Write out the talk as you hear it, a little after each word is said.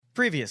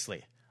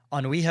Previously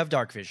on We Have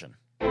Dark Vision.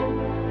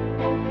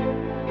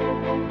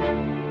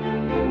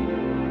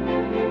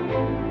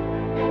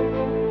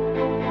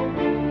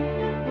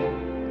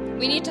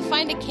 We need to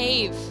find a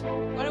cave.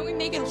 Why don't we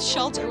make a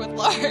shelter with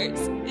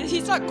Lars?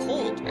 He's not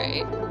cold,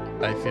 right?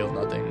 I feel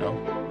nothing, no.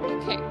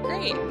 Okay,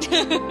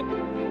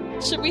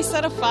 great. Should we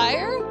set a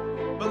fire?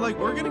 But like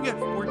we're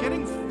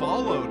getting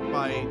followed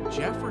by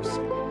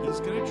Jefferson. He's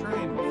gonna try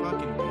and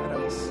fucking get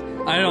us.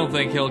 I don't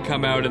think he'll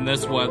come out in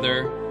this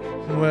weather.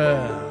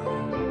 Well,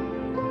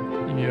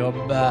 you're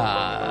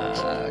back.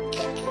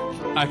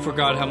 I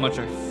forgot how much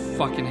I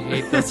fucking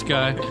hate this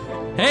guy.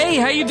 Hey,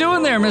 how you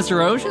doing there,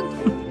 Mr.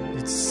 Ocean?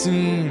 It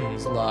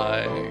seems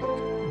like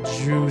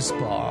Juice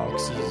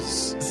Box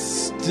is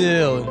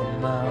still in the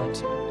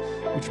mountain,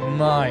 which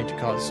might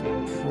cause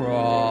some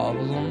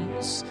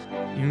problems.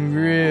 You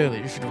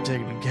really should have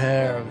taken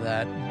care of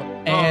that.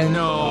 And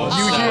no.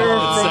 you hear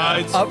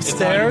from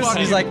upstairs,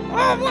 he's like,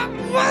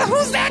 oh,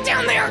 who's that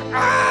down there?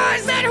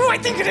 Is that who I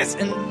think it is?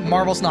 And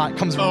Marble Snot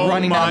comes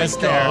running down the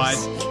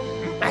stairs.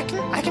 I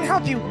can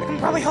help you. I can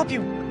probably help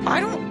you.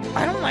 I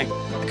don't like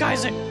the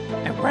guys at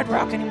Red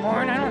Rock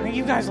anymore, and I don't think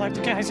you guys like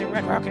the guys at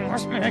Red Rock anymore,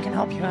 so maybe I can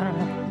help you. I don't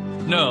know.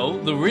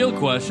 No, the real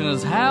question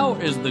is how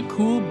is the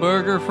Cool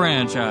Burger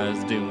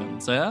franchise doing,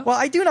 Seth? Well,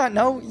 I do not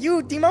know.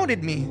 You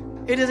demoted me.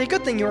 It is a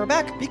good thing you are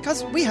back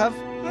because we have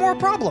more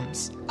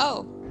problems.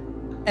 Oh.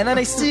 And then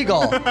a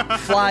seagull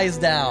flies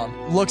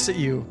down, looks at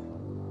you,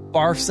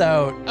 barfs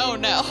out Oh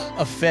no.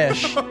 a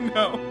fish, Oh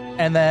no.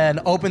 and then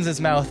opens his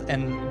mouth,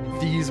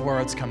 and these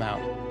words come out.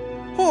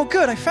 Oh,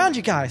 good, I found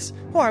you guys.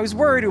 Oh, I was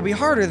worried it would be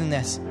harder than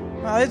this.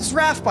 It's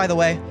Raph, by the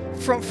way,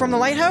 from the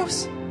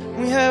lighthouse.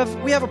 We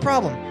have a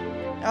problem.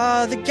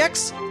 The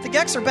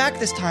Geks are back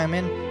this time,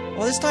 and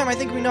well, this time I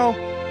think we know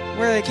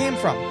where they came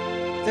from.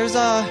 There's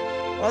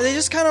they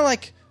just kind of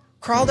like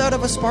crawled out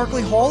of a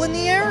sparkly hole in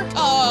the air.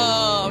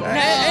 Oh no.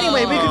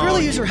 Anyway, we could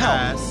really use your help.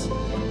 Yes.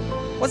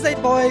 Was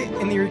that boy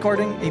in the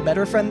recording a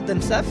better friend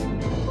than Seth?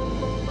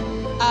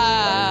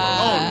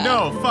 Oh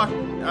no, fuck.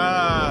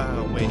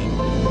 Wait.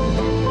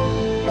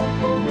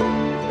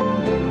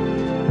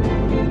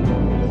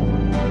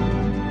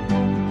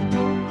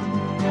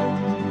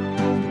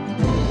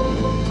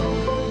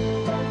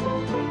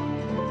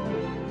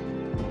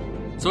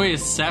 So wait,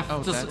 is Seth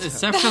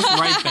just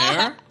right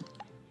there?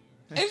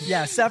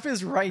 Yeah, Seth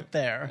is right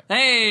there.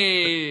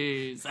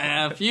 Hey,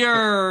 Seth,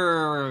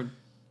 you're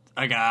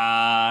a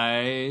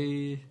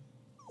guy.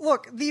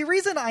 Look, the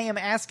reason I am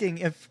asking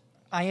if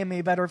I am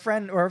a better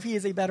friend or if he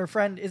is a better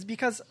friend is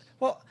because,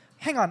 well,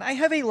 hang on. I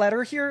have a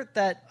letter here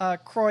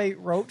that Croy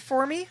wrote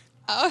for me.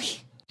 Oh.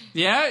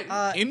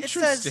 Yeah? It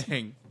says,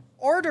 Interesting.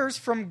 orders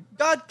from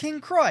God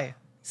King Croy.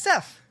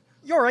 Seth,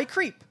 you're a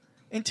creep.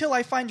 Until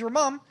I find your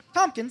mom,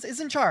 Tompkins is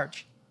in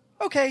charge.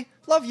 Okay,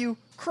 love you,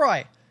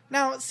 Croy.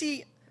 Now,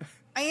 see,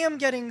 I am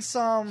getting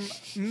some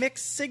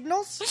mixed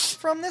signals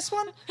from this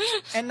one.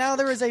 And now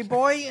there is a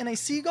boy and a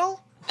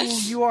seagull who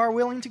you are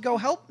willing to go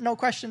help, no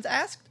questions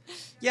asked.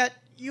 Yet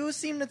you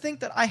seem to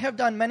think that I have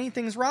done many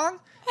things wrong,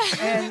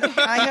 and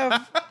I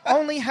have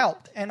only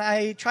helped. And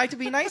I try to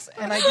be nice,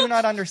 and I do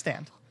not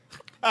understand.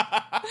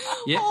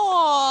 Yeah.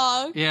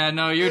 Aw. Yeah,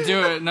 no, you're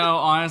doing no,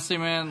 honestly,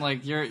 man,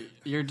 like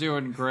you're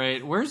doing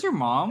great. Where's your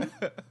mom?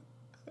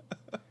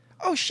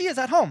 Oh, she is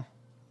at home.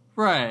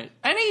 Right.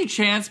 Any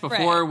chance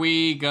before Right.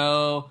 we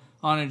go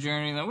on a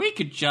journey that we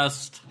could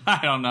just, I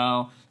don't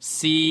know,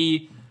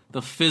 see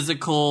the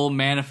physical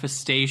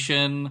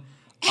manifestation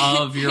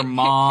of your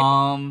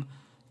mom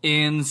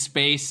in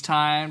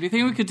space-time? Do you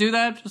think we could do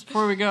that just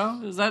before we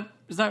go? Is that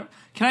can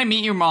I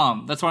meet your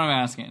mom? That's what I'm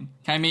asking.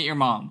 Can I meet your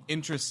mom?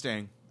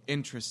 Interesting.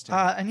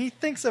 And he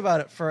thinks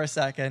about it for a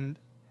second,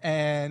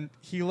 and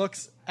he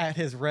looks at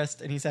his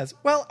wrist, and he says,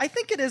 well, I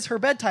think it is her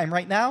bedtime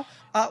right now.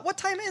 What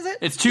time is it?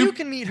 It's 2 You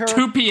can meet her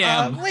 2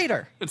 p.m.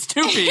 Later. It's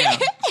 2 p.m.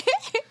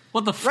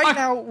 What the fuck? Right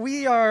now,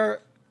 we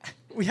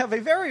have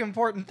a very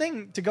important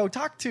thing to go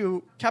talk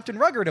to Captain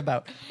Ruggard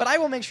about, but I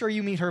will make sure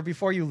you meet her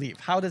before you leave.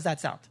 How does that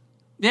sound?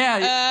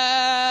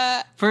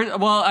 Yeah.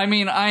 Well, I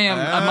mean, I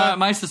am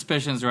my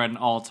suspicions are at an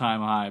all-time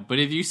high. But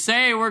if you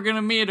say we're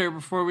gonna meet her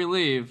before we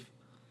leave,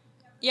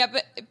 Yeah,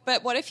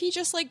 but what if he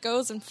just like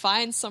goes and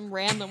finds some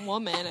random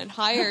woman and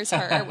hires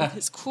her with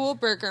his Cool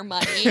Burger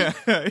money?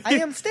 I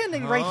am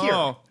standing right here.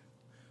 Oh.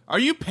 Are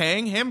you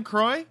paying him,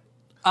 Croy?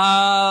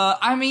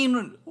 I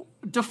mean,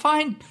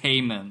 define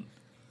payment.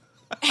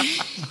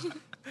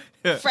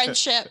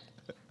 Friendship,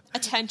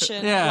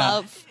 attention, Yeah.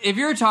 love. If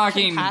you're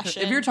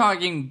compassion.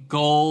 talking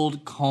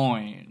gold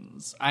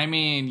coins, I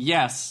mean,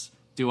 yes.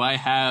 Do I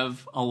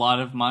have a lot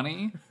of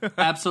money?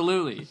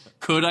 Absolutely.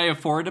 Could I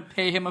afford to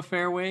pay him a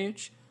fair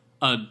wage?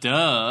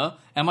 Duh.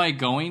 Am I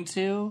going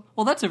to?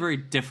 Well, that's a very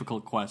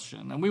difficult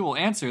question, and we will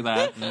answer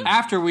that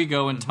after we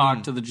go and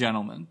talk to the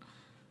gentleman.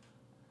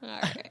 All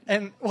right.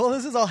 And while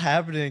this is all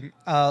happening,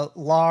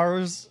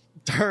 Lars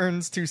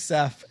turns to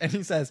Seth, and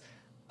he says,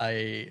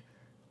 I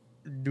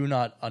do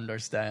not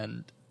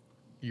understand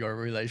your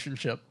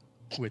relationship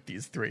with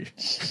these three.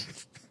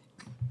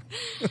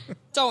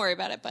 Don't worry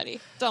about it, buddy.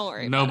 Don't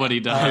worry. Nobody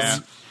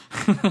does.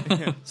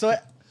 So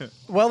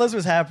while this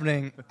was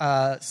happening,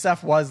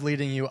 Seth was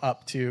leading you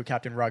up to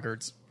Captain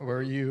Ruggard's.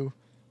 Were you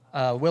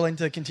willing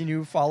to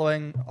continue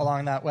following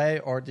along that way,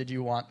 or did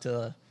you want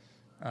to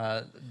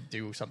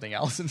do something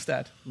else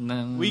instead?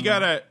 No. We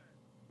gotta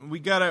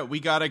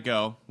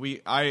go.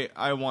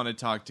 I want to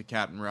talk to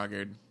Captain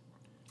Ruggard.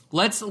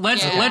 Let's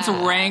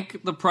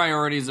rank the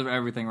priorities of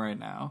everything right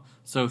now.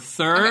 So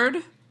third,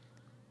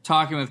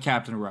 talking with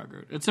Captain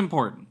Ruggard. It's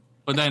important.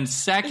 But then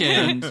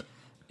second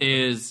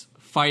is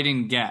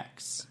fighting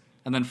Gex.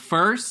 And then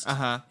first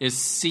is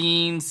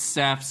seeing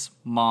Seth's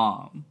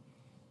mom.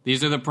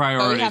 These are the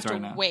priorities we have right to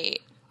now.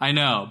 wait. I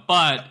know,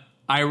 but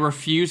I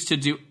refuse to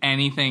do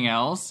anything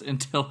else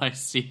until I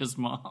see his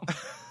mom.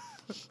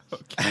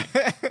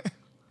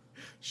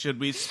 Should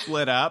we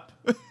split up?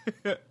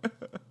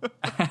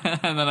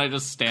 And then I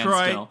just stand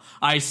Croy. still.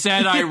 I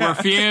said I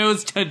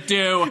refuse to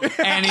do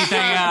anything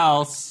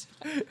else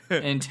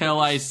until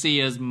I see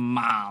his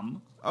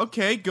mom.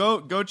 Okay,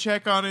 go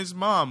check on his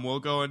mom. We'll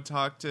go and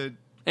talk to.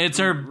 It's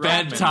her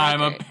bedtime,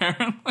 Ruggard.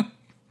 apparently.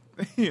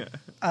 Yeah.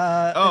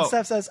 And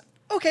Seth says,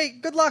 okay,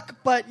 good luck,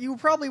 but you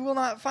probably will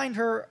not find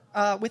her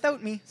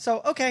without me,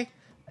 so okay.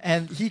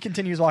 And he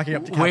continues walking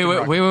up to Captain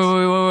Ruggard.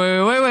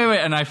 Wait.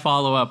 And I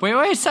follow up.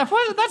 Wait, Seth,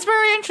 that's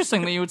very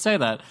interesting that you would say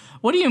that.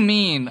 What do you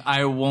mean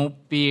I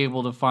won't be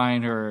able to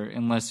find her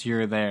unless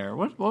you're there?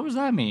 What does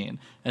that mean?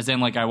 As in,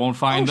 like, I won't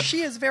find...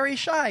 She is very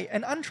shy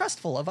and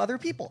untrustful of other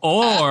people.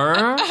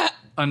 Or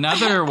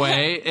another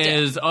way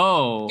is,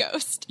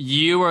 Ghost.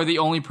 you are the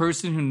only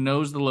person who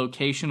knows the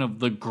location of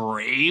the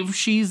grave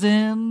she's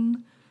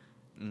in?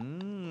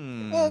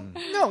 Well,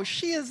 no,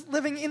 she is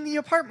living in the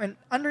apartment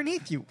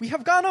underneath you. We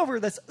have gone over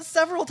this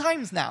several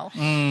times now.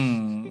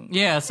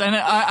 Yes, and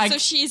I So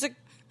she's a.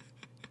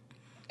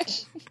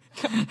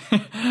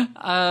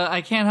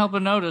 I can't help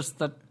but notice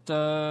that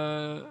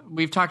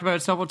we've talked about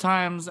it several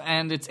times,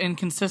 and it's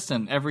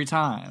inconsistent every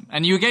time.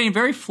 And you're getting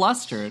very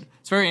flustered.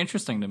 It's very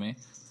interesting to me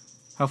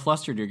how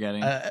flustered you're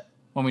getting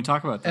when we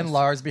talk about this. And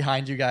Lars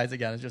behind you guys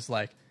again is just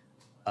like,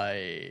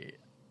 I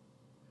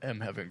am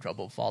having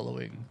trouble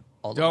following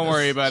all Don't of this.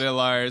 worry about it,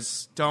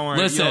 Lars. Don't worry.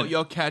 Listen.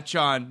 You'll catch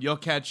on. You'll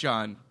catch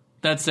on.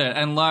 That's it.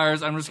 And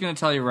Lars, I'm just going to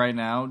tell you right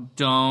now,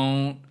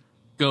 don't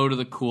go to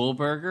the Cool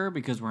Burger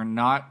because we're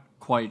not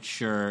quite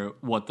sure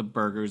what the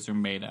burgers are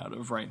made out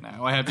of right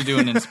now. I have to do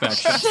an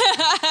inspection.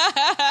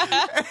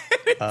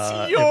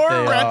 Your If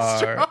they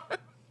restaurant.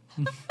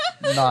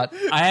 are not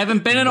I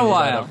haven't been in a made out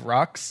while. of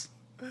rocks,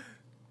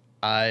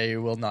 I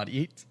will not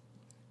eat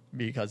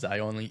because I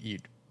only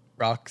eat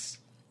rocks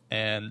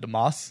and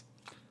moss.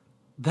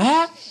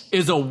 That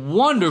is a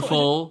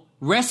wonderful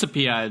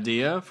recipe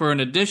idea for an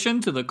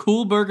addition to the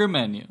Cool Burger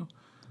menu.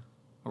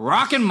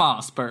 Rockin'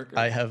 Moss Burger.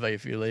 I have a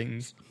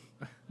feeling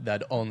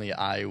that only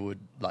I would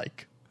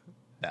like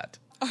that.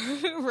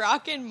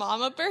 Rockin'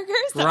 Mama Burgers?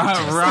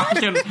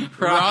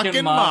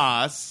 Rockin'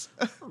 Moss.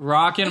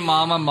 Rockin'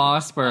 Mama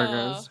Moss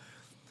Burgers.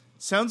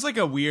 Sounds like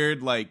a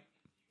weird, like,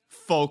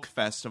 folk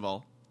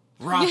festival.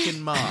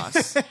 Rockin'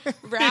 Moss.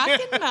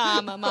 Rockin'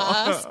 Mama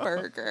Moss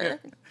Burger.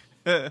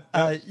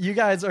 You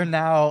guys are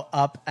now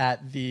up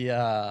at the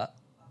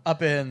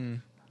up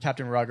in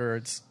Captain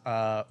Ruggard's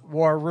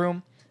war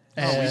room,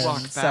 and we walk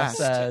Seth fast.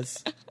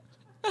 says,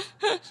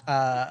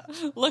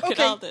 Look at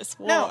 "Okay, all this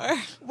war. now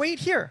wait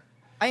here.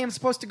 I am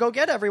supposed to go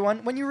get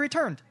everyone when you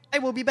returned. I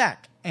will be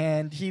back."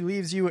 And he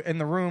leaves you in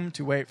the room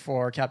to wait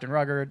for Captain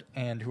Ruggard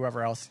and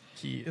whoever else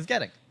he is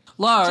getting.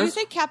 Lars, Do you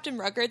think Captain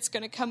Ruggard's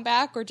going to come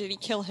back, or did he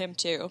kill him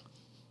too?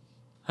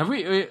 have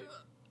we?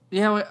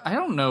 Yeah, I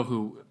don't know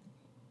who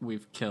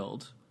we've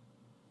killed.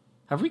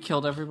 Have we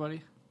killed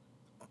everybody?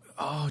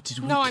 Oh, did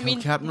we No, kill I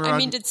mean, Captain I Ruggard?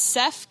 mean, did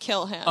Seth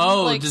kill him?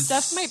 Oh, like did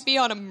Seth might be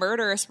on a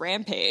murderous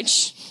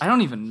rampage. I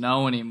don't even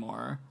know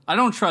anymore. I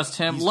don't trust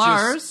him. He's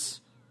Lars?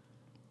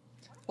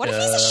 What if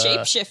he's a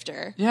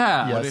shapeshifter?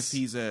 Yeah. Yeah. What Yes. if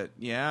he's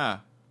yeah.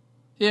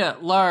 Yeah,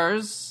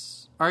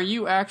 Lars, are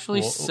you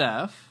actually Whoa.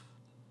 Seth?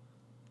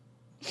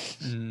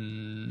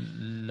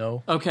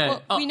 No, Okay.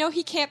 Well, we know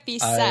he can't be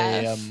I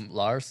Seth. am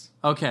Lars.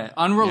 Okay. We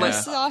Unrelated.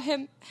 Yeah. saw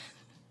him.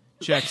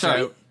 Checks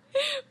Sorry. out.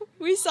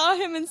 We saw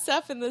him and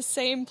Seth in the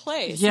same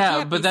place. He Yeah,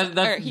 can't but be Seth-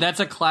 or he- that's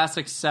a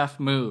classic Seth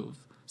move.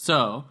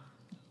 So,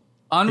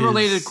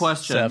 unrelated Is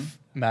question. Seth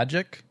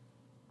magic?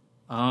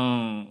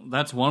 Oh,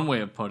 that's one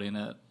way of putting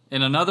it.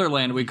 In another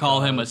land, we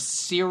call him a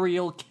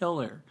serial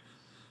killer.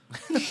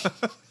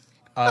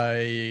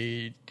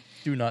 I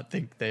do not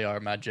think they are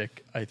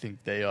magic. I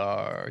think they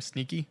are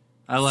sneaky.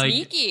 I like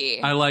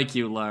Sneaky. I like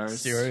you,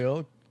 Lars.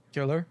 Serial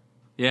killer.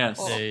 Yes.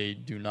 Oh. They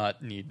do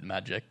not need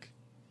magic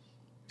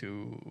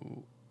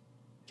to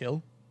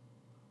kill.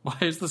 Why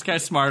is this guy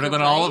smarter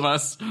than all of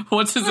us?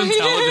 What's his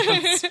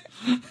intelligence?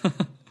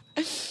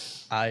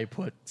 I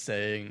put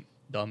saying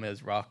dumb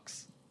as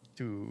rocks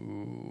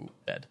to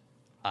bed.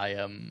 I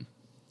am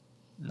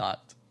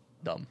not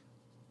dumb.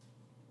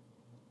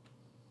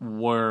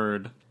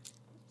 Word.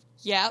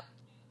 Yep.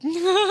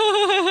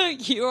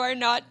 You are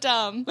not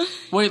dumb.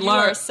 Wait, You are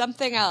Lars.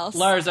 something else.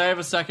 Lars, I have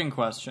a second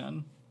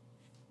question.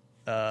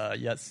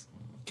 Yes.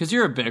 Because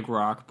you're a big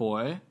rock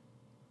boy.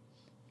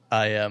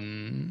 I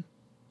am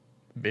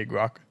Big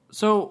Rock.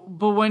 So,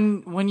 but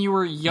when you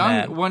were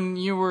Man.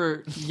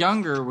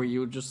 younger, were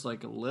you just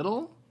like a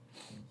little?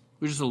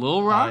 Were you just a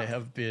little rock? I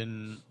have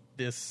been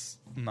this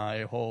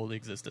my whole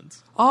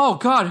existence. Oh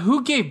God,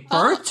 who gave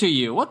birth to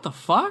you? What the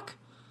fuck?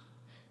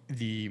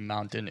 The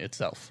mountain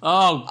itself.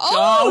 Oh,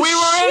 Oh, we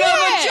were in a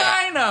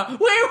vagina.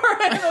 We were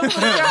in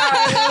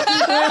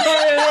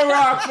a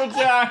rock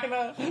vagina.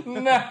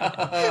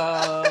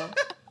 No.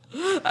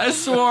 I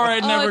swore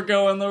I'd never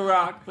go in the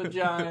rock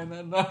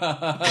vagina. No.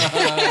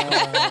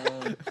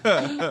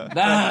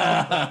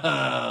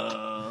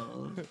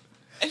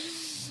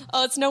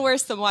 Oh, it's no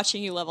worse than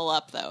watching you level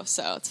up, though,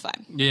 so it's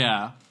fine.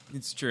 Yeah,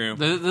 It's true.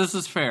 this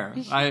is fair.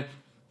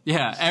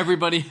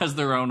 Everybody has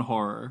their own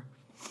horror.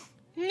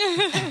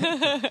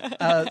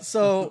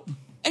 So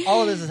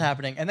all of this is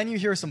happening, and then you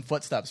hear some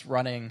footsteps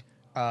running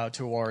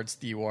towards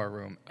the war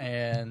room,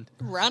 and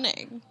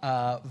Running.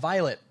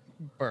 Violet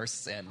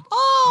bursts in.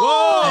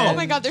 Oh And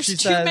my god, there's she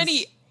too says-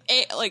 many.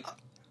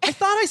 I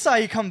thought I saw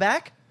you come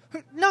back.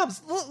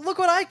 Nubs, look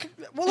what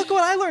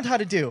I learned how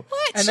to do.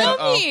 What? And Show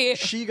then me.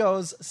 she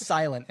goes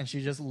silent, and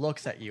she just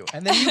looks at you,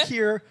 and then you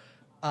hear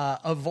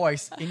a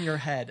voice in your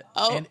head,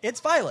 Oh. and it's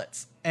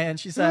Violet's, and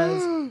she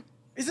says,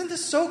 "Isn't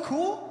this so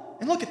cool?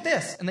 And look at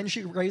this!" And then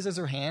she raises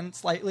her hand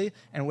slightly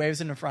and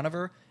waves it in front of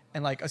her,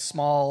 and like a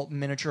small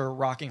miniature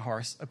rocking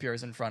horse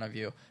appears in front of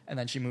you, and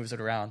then she moves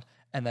it around,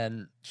 and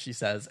then she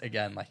says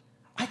again, like,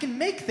 "I can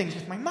make things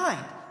with my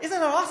mind. Isn't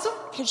that awesome?"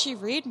 Can she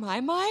read my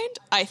mind?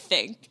 I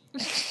think.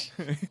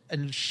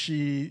 And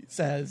she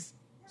says,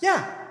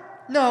 "Yeah,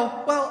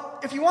 no, well,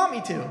 if you want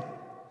me to."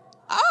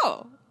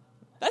 Oh,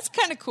 that's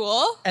kind of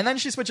cool. And then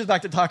she switches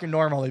back to talking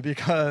normally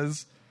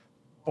because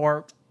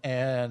Bort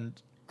and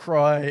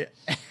Croy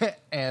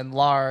and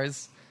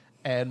Lars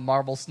and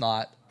Marble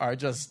Snot are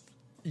just,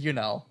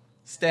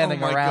 standing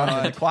Oh my around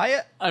God. in the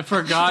quiet. I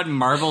forgot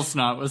Marble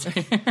Snot was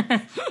here.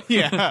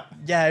 Yeah.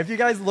 Yeah, if you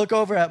guys look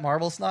over at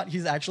Marble Snot,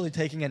 he's actually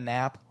taking a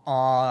nap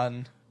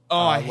on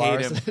I hate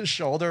Lars' him.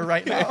 shoulder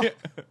right now.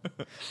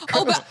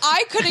 Oh, but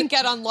I couldn't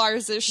get on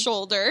Lars's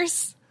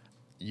shoulders.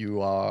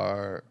 You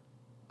are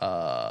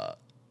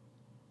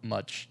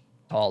much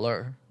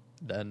taller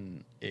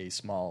than a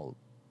small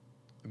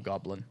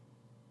goblin.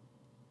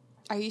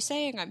 Are you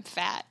saying I'm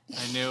fat?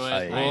 I knew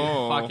it.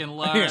 I Fucking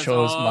Lars.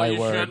 chose my you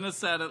word. shouldn't have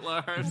said it,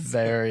 Lars.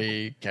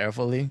 Very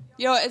carefully.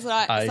 You know, it's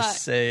not. I It's not.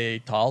 say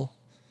tall.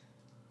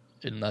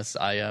 Unless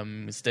I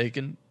am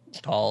mistaken,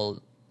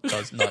 tall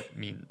does not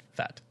mean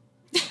fat.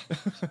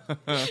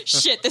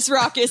 Shit, this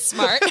rock is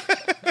smart.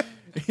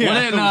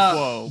 Wouldn't,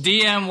 Whoa.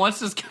 DM, what's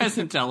this guy's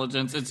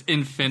intelligence? It's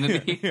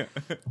infinity.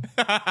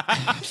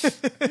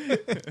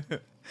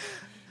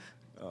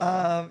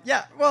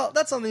 Yeah, well,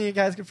 that's something you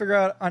guys can figure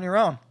out on your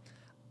own.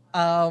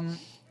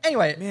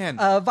 Anyway, Man.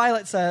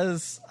 Violet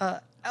says,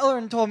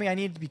 Ellerin told me I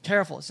needed to be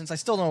careful since I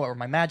still don't know where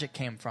my magic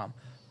came from.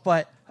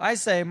 But I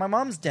say my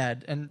mom's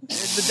dead, and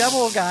the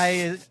devil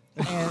guy,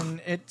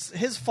 and it's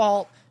his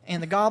fault,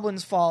 and the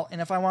goblin's fault,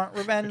 and if I want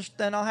revenge,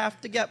 then I'll have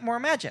to get more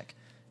magic.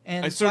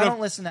 And I so sort I of-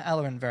 don't listen to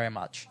Ellerin very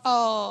much.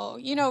 Oh,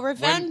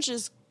 revenge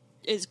is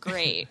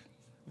great,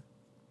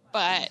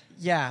 but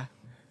Yeah.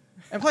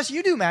 And plus,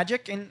 you do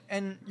magic,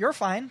 and you're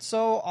fine,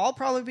 so I'll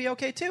probably be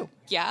okay, too.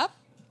 yeah,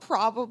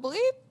 probably.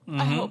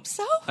 I hope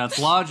so. That's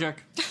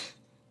logic.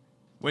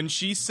 When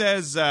she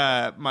says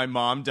my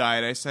mom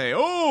died, I say,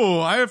 "Oh,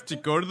 I have to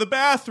go to the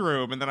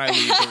bathroom," and then I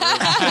leave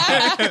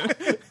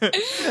the room.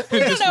 We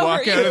don't Just know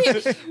walk where out you-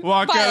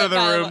 of the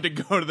Violet. room to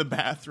go to the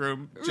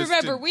bathroom. Just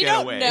Remember, to we get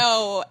don't away.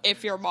 know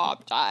if your mom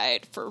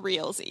died for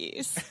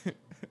realsies.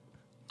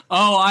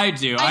 Oh, I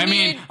do. I I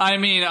mean,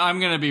 mean- I'm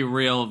gonna be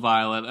real,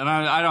 Violet, and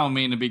I don't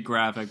mean to be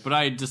graphic, but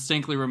I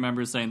distinctly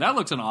remember saying that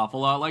looks an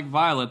awful lot like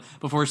Violet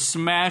before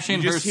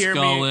smashing You her just hear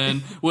skull me-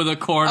 in with a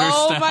quarter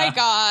Oh staff. my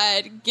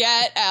god,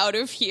 get out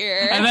of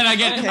here. And then I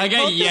get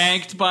focus.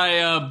 yanked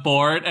by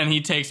Bort, and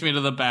he takes me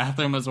to the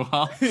bathroom as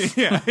well.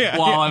 Yeah,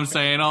 while I'm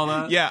saying all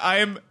that. yeah.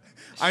 I'm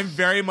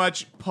very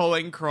much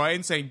pulling Croy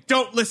and saying,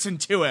 "Don't listen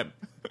to him."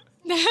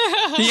 He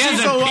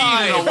hasn't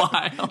peed in a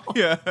while.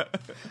 Yeah.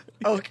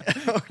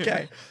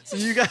 Okay. So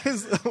you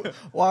guys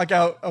walk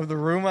out of the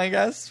room, I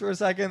guess, for a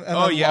second, and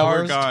Oh, then yeah, we're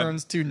Lars gone.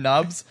 turns to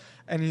Nubs,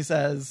 and he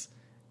says,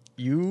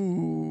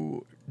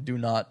 "You do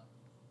not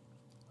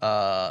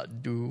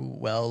do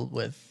well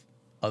with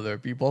other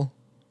people,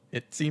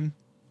 it seems.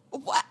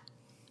 What?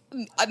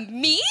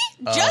 Me?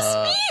 Just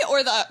me?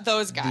 Or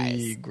those guys?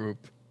 The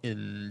group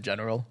in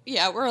general."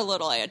 Yeah, we're a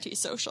little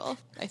antisocial,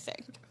 I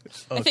think.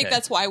 I Okay. think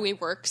that's why we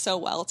work so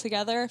well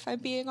together, if I'm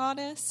being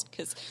honest,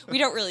 because we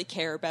don't really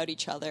care about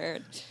each other,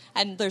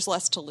 and there's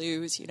less to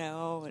lose, and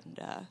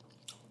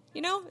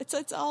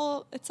it's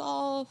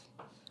all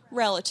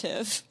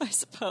relative, I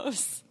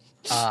suppose.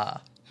 I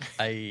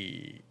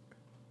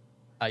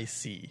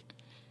see.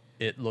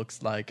 It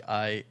looks like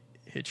I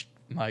hitched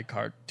my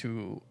cart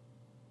to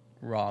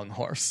wrong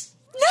horse.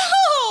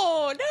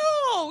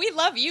 No, we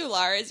love you,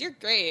 Lars. You're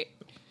great.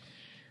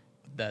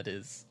 That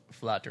is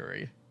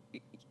flattery.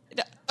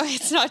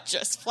 It's not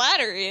just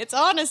flattery, it's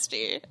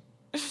honesty.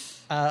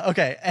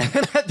 Okay, and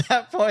at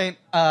that point,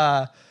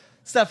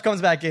 Steph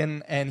comes back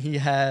in, and he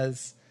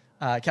has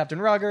Captain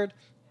Ruggard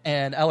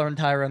and Ellerin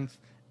Tyrant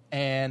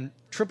and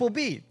Triple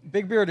B,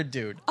 big bearded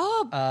dude.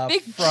 Oh,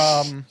 big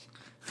from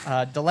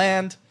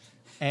DeLand,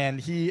 and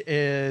he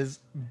is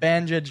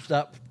bandaged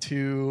up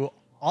to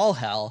all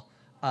hell,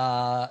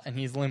 and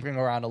he's limping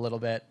around a little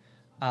bit.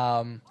 He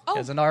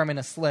has an arm in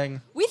a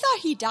sling. We thought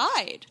he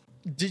died.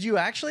 Did you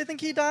actually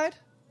think he died?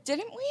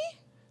 Didn't we?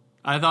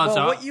 I thought Well,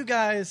 so. what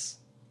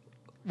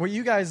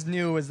you guys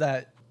knew is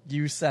that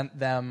you sent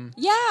them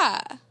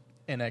Yeah.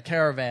 in a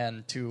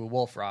caravan to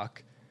Wolf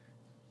Rock,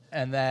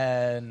 and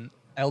then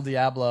El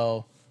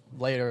Diablo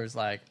later is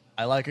like,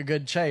 I like a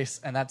good chase,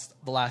 and that's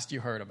the last you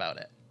heard about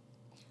it.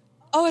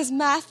 Oh, is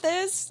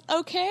Mathis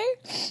okay?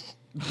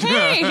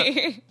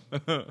 Hey!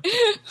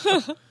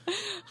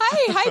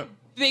 Hi,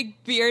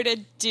 big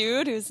bearded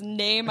dude whose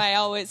name I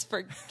always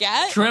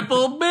forget.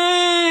 Triple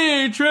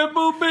B,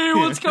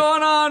 what's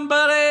going on,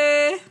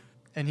 buddy?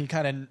 And he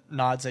kind of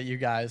nods at you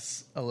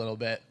guys a little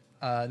bit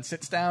and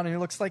sits down, and he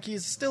looks like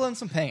he's still in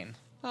some pain.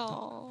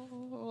 Oh,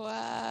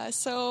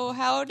 so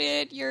how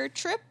did your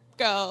trip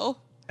go?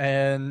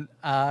 And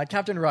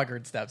Captain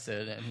Ruggard steps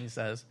in, and he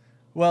says,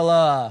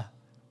 well,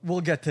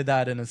 we'll get to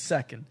that in a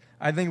second.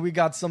 I think we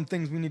got some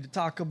things we need to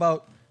talk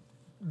about.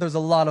 There's a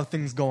lot of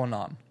things going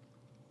on.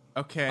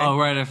 Okay. Oh,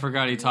 right, I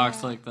forgot he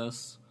talks like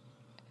this.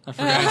 I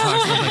forgot he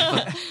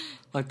talks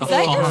like the Is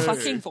that your farm.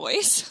 fucking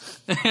voice?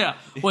 Yeah.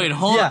 Wait,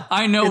 hold Yeah, on.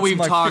 I know it's we've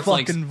my talked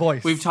like fucking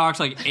voice. we've talked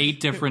like 8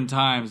 different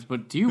times,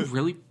 but do you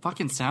really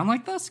fucking sound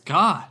like this?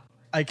 God.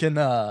 I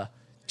can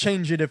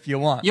change it if you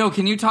want. Yo,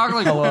 can you talk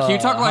like How, can you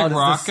talk how like does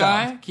Rock this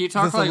Guy? sound? Can you Is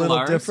talk this like a little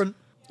Lars? different?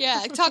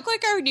 Yeah, talk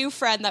like our new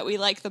friend that we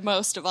like the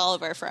most of all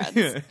of our friends.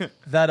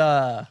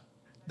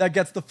 That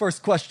gets the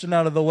first question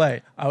out of the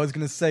way. I was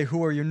gonna say,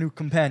 who are your new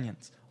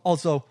companions?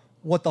 Also,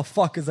 what the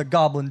fuck is a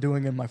goblin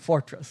doing in my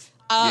fortress?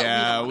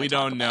 Yeah, we wanna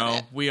don't talk about know.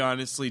 it. We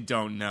honestly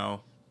don't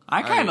know.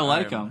 I kind of I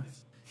like am-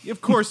 him.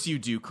 Of course you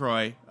do,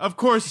 Croy. Of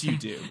course you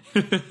do.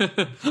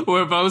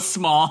 We're both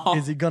small.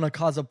 Is he gonna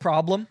cause a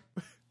problem?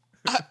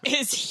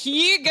 Is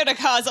he gonna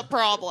cause a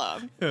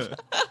problem?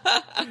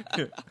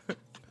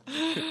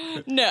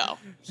 No,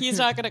 he's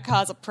not gonna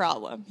cause a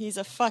problem. He's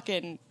a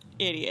fucking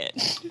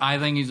idiot. I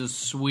think he's a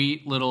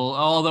sweet little.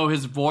 Although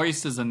his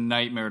voice is a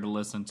nightmare to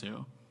listen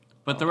to,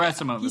 but the rest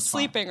of him He's is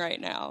fine. sleeping right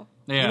now.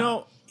 Yeah. You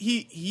know,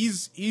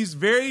 he's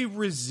very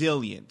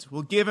resilient.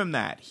 We'll give him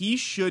that. He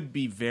should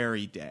be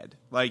very dead.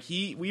 Like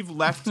we've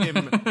left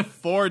him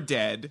for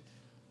dead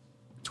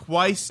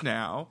twice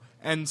now,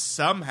 and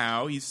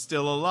somehow he's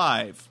still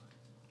alive.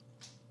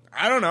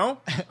 I don't know.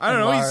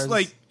 Lars He's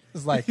like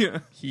is like Yeah.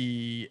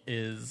 he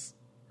is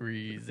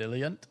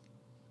resilient.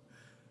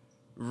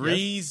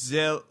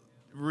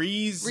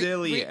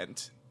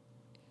 resilient.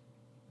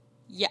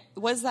 Yeah,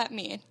 what does that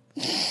mean?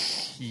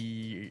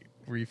 He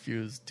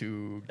refused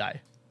to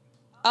die.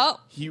 Oh,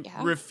 He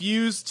yeah.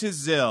 refused to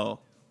Zill.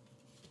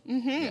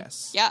 Mm-hmm.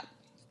 Yes.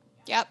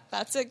 Yep.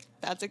 That's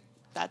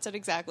it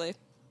exactly.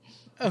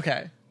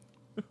 Okay.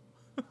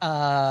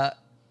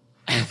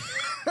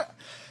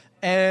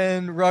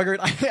 And Ruggard,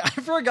 I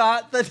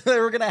forgot that they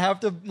were gonna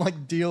have to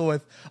like deal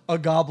with a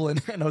goblin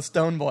and a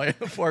stone boy in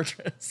a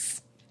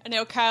fortress. I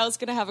know Kyle's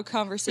gonna have a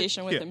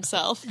conversation with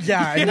himself.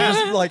 Yeah, and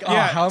he's like, oh,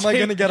 Yeah, how am I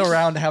gonna get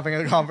around to having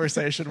a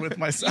conversation with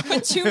myself?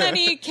 But too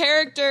many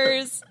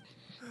characters,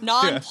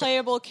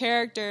 non-playable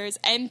characters,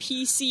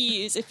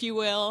 NPCs, if you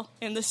will,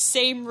 in the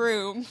same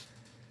room.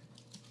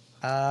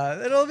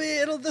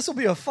 This will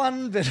be a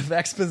fun bit of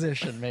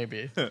exposition,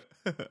 maybe.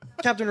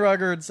 Captain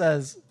Ruggard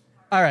says,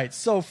 all right,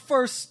 so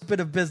first bit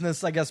of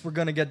business I guess we're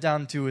going to get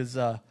down to is,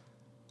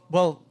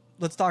 well,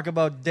 let's talk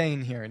about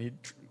Dane here. And he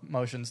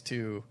motions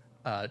to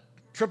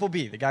Triple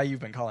B, the guy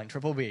you've been calling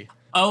Triple B.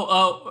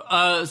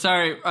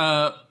 Sorry.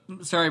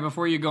 Sorry,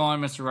 before you go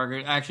on, Mr.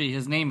 Ruggard, actually,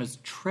 his name is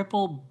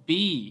Triple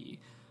B.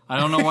 I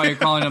don't know why you're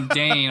calling him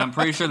Dane. I'm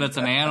pretty sure that's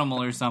an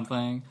animal or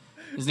something.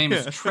 His name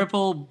is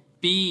Triple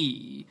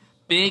B.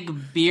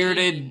 Big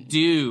bearded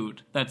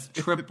dude. That's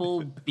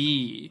Triple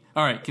B.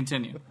 All right,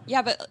 continue.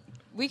 Yeah, but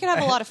we could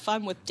have a lot of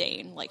fun with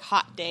Dane, like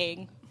hot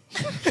Dane.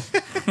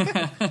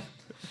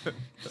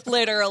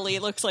 Literally,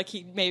 looks like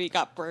he maybe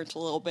got burnt a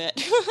little bit.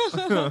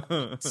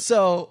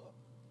 So,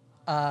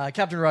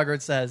 Captain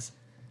Ruggard says,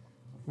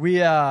 we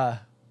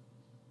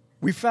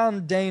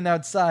found Dane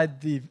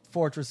outside the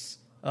fortress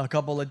a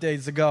couple of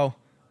days ago.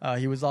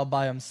 He was all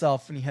by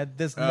himself, and he had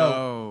this note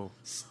Oh.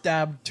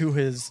 stabbed to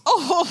his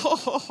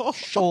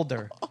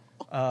shoulder.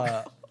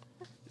 It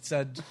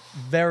said,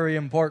 very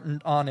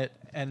important on it,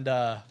 and,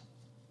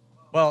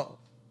 well,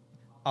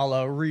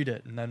 I'll read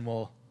it, and then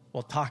we'll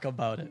talk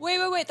about it.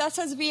 Wait, that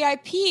says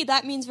VIP.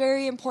 That means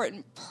very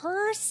important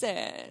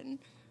person.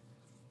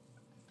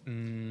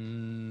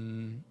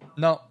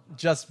 No,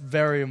 just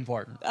very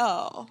important.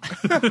 Oh.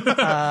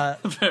 Fair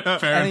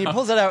And he enough.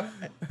 pulls it out,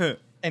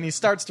 and he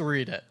starts to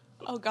read it.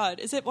 Oh, God.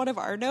 Is it one of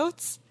our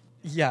notes?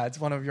 Yeah, it's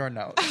one of your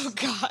notes. Oh,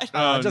 God.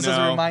 Oh, Just as a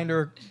no.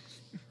 reminder,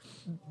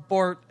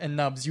 Bort and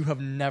Nubs, you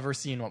have never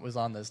seen what was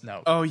on this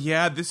note. Oh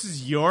yeah, this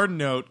is your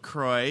note,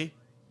 Croy.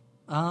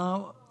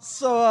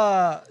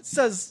 So,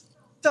 says,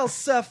 tell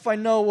Seth I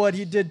know what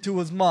he did to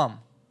his mom.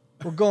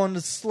 We're going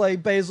to slay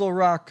Basil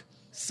Rock,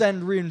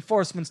 send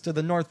reinforcements to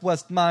the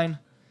Northwest Mine.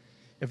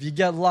 If you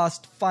get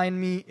lost,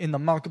 find me in the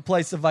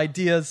Marketplace of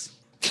Ideas.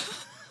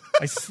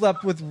 I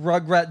slept with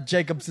Rugrat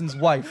Jacobson's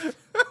wife.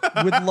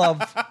 With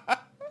love,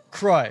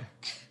 Croy.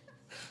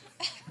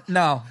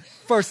 Now,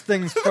 first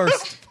things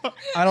first.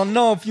 I don't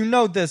know if you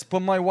know this, but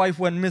my wife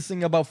went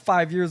missing about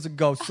 5 years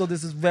ago, so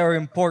this is very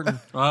important.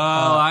 Oh,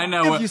 I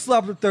know. If you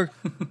slept with her,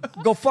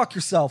 go fuck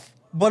yourself.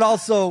 But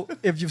also,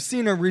 if you've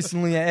seen her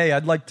recently, hey,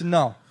 I'd like to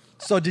know.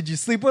 So did you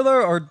sleep with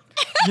her, or,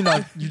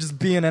 you just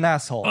being an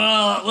asshole?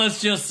 Well, let's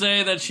just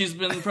say that she's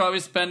been probably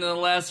spending the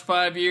last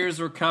 5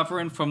 years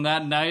recovering from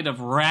that night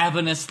of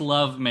ravenous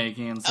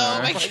lovemaking, sir.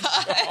 Oh my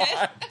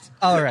god.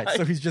 All right,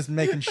 so he's just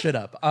making shit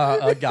up.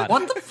 Got it.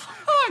 What the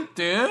fuck,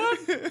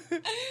 dude?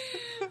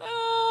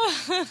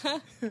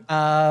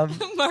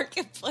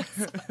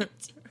 Marketplace.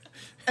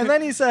 And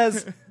then he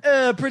says,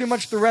 pretty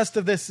much the rest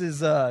of this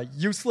is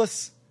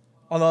useless.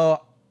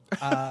 Although,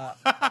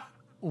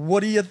 what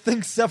do you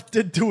think Seth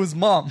did to his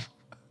mom?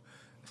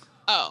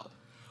 Oh,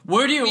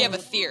 Where do you? we have a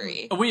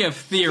theory. We have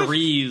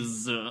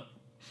theories.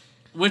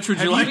 Which would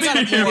you Have like you to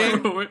been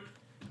hear?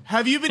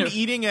 Have you been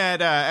eating at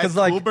Because,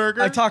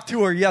 Coolburger? I talked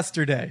to her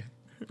yesterday.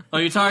 Oh,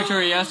 you talked to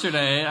her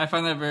yesterday. I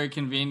find that very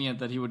convenient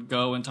that he would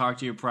go and talk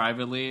to you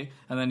privately,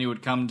 and then he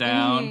would come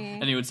down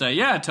and he would say,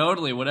 "Yeah,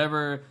 totally.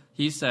 Whatever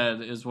he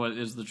said is what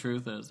is the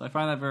truth is." I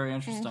find that very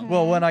interesting.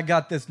 Well, when I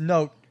got this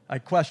note, I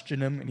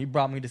questioned him, and he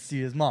brought me to see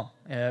his mom.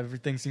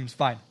 Everything seems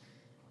fine.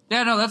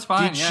 Yeah, no, that's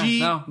fine. Did Yeah, she-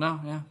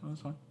 yeah,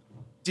 that's fine.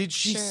 Did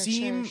she Sure,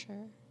 seem sure.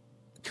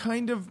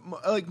 kind of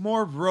like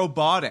more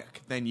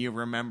robotic than you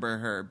remember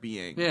her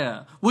being?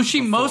 Yeah. Was she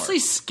Before. mostly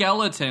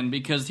skeleton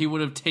because he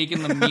would have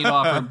taken the meat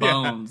off her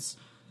bones?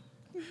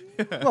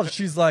 Well,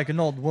 she's like an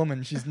old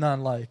woman. She's not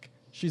like...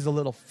 She's a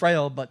little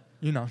frail, but,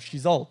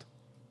 she's old.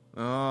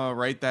 Oh,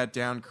 write that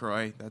down,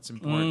 Croy. That's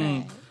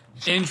important.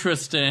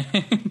 Interesting.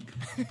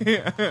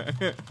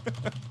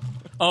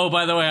 Oh,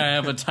 by the way, I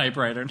have a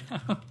typewriter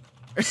now.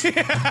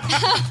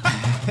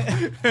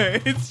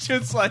 It's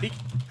just like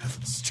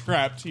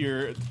strapped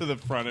here to the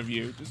front of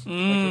you. Just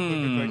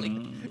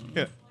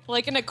Yeah.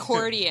 Like an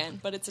accordion,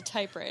 but it's a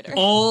typewriter.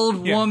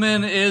 Old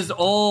woman is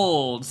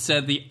old,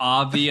 said the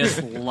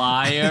obvious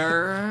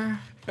liar.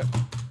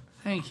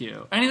 Thank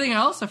you. Anything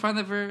else? I find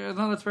that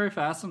that's very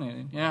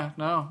fascinating. Yeah,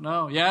 no,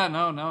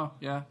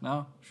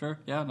 sure,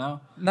 yeah, no.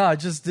 No,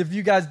 just if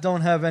you guys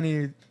don't have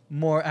any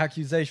more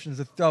accusations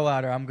to throw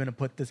at her, I'm going to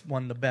put this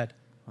one to bed.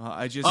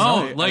 I just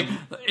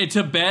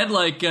To bed,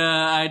 like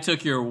I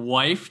took your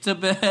wife to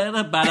bed.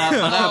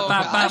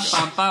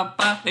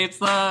 It's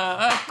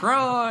the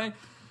Croy.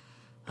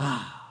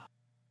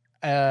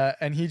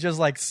 And he just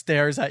like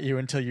stares at you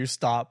until you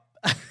stop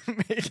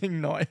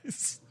making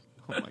noise.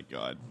 oh my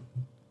god.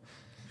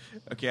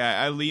 Okay,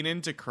 I lean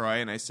into Croy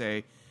and I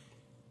say,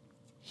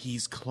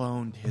 he's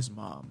cloned his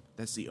mom.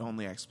 That's the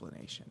only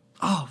explanation.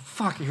 Oh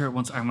fuck! Here,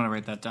 once I'm gonna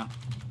write that down.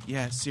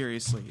 Yeah,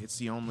 seriously, it's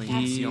the only way.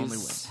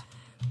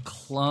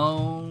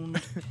 Cloned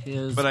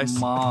his But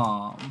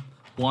mom.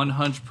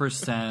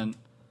 100%,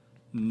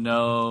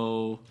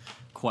 no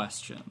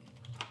question.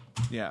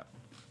 Yeah.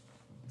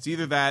 It's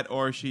either that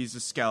or she's a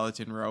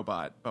skeleton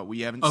robot, but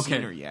we haven't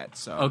seen her yet.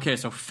 So Okay,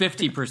 so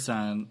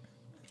 50%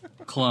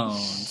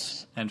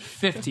 clones and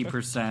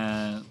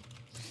 50%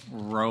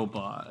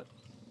 robot.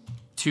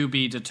 To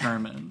be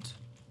determined.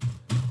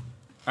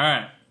 All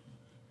right.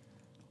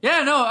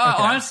 Yeah, no,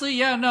 honestly,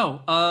 yeah,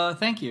 no.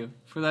 Thank you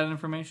for that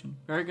information.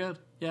 Very good.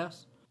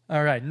 Yes.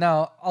 All right,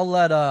 now I'll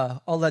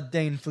let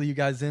Dane fill you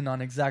guys in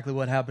on exactly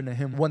what happened to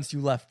him once you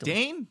left him.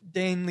 Dane?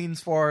 Dane leans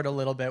forward a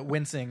little bit,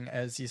 wincing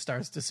as he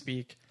starts to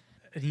speak.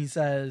 And he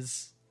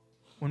says,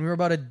 when we were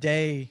about a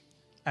day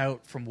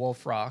out from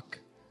Wolf Rock,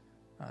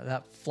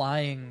 that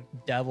flying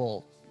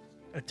devil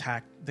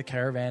attacked the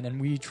caravan, and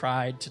we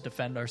tried to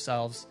defend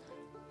ourselves,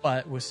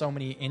 but with so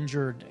many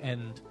injured,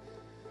 and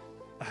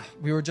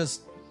we were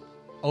just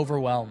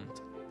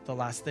overwhelmed. The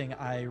last thing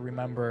I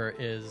remember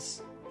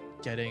is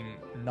getting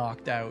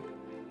knocked out,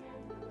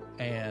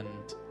 and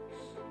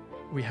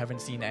we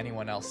haven't seen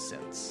anyone else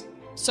since.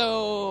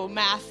 So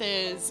math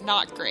is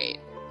not great.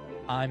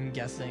 I'm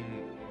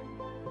guessing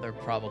they're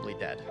probably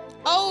dead.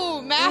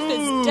 Oh, math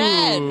is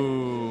dead.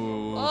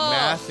 Ooh, Ugh.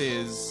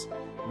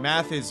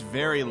 math is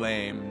very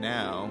lame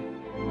now.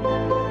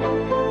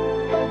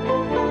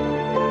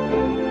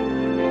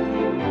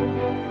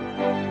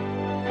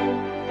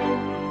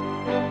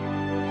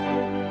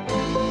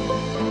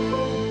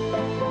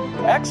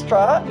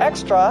 Extra,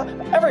 extra,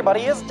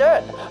 everybody is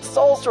dead.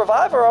 Sole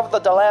survivor of the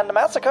Deland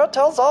Massacre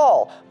tells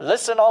all.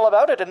 Listen all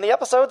about it in the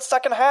episode's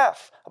second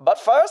half. But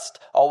first,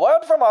 a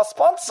word from our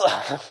sponsor.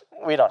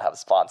 We don't have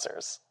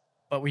sponsors.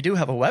 But we do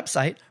have a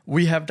website,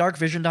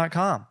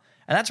 wehavedarkvision.com.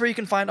 And that's where you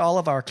can find all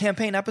of our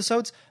campaign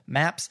episodes,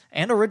 maps,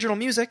 and original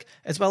music,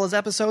 as well as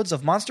episodes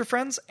of Monster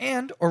Friends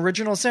and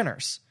Original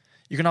Sinners.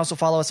 You can also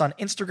follow us on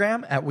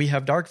Instagram at We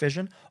Have Dark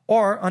Vision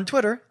or on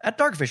Twitter at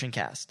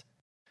DarkVisionCast.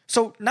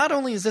 So not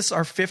only is this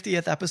our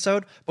 50th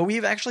episode, but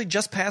we've actually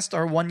just passed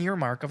our 1-year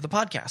mark of the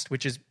podcast,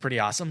 which is pretty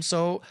awesome.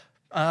 So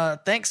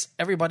thanks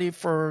everybody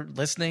for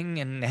listening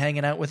and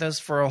hanging out with us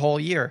for a whole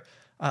year.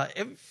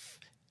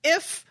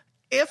 If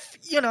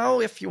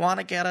you want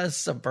to get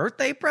us a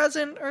birthday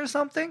present or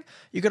something,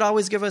 you could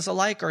always give us a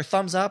like or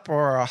thumbs up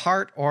or a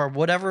heart or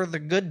whatever the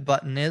good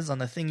button is on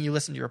the thing you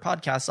listen to your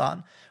podcasts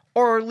on,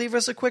 or leave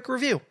us a quick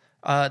review.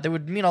 That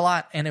would mean a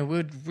lot, and it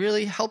would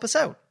really help us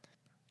out.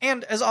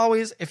 And as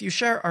always, if you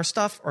share our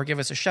stuff or give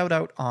us a shout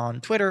out on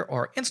Twitter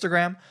or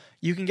Instagram,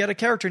 you can get a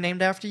character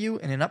named after you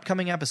in an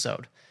upcoming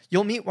episode.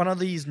 You'll meet one of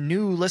these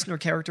new listener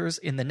characters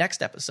in the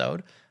next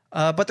episode,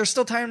 but there's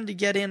still time to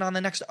get in on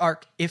the next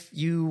arc if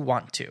you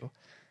want to.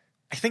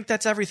 I think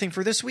that's everything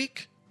for this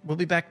week. We'll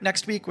be back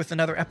next week with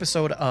another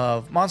episode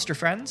of Monster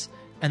Friends,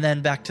 and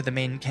then back to the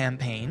main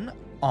campaign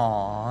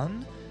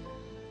on...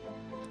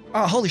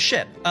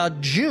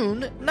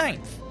 June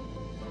 9th.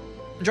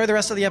 Enjoy the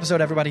rest of the episode,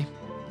 everybody.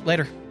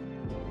 Later.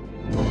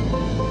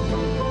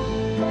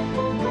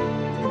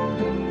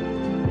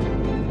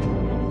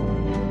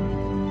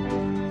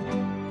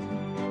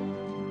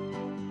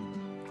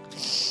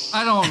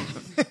 I don't...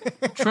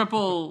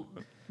 triple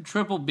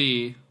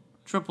B,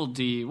 triple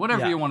D,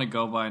 whatever you want to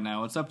go by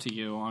now. It's up to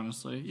you,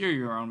 honestly. You're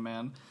your own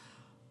man.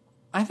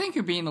 I think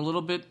you're being a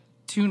little bit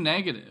too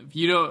negative.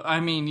 You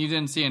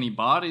didn't see any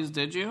bodies,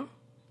 did you?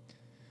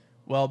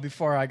 Well,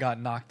 before I got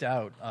knocked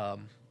out,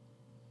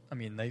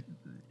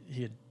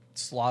 he had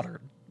slaughtered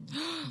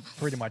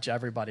pretty much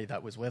everybody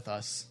that was with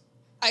us.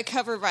 I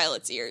cover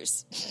Violet's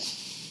ears.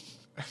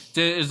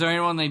 Is there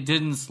anyone they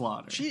didn't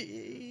slaughter?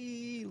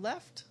 She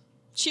left?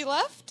 She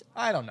left?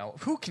 I don't know.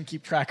 Who can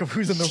keep track of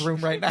who's in the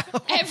room right now?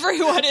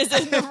 Everyone is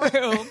in the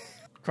room.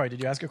 Croy,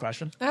 did you ask a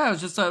question? Yeah, it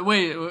was just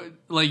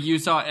like you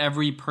saw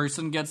every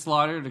person get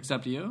slaughtered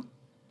except you?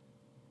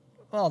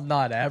 Well,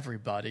 not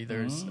everybody.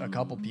 There's a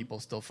couple people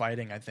still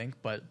fighting, I think,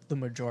 but the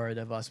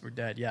majority of us were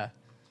dead, yeah.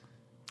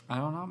 I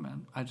don't know,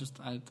 man. I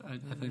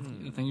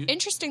think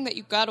Interesting that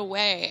you got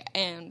away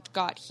and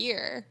got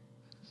here.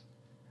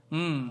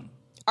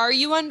 Are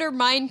you under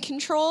mind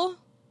control?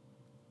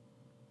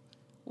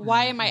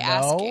 Why am I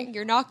asking?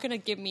 You're not going to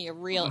give me a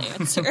real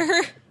answer.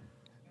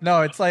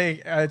 No, it's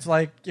like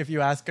if you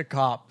ask a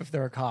cop if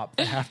they're a cop,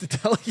 they have to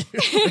tell you.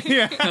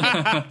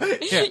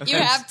 You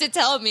have to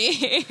tell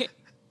me.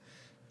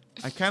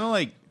 I kind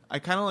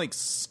of like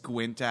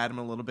squint at him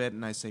a little bit,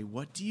 and I say,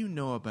 "What do you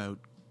know about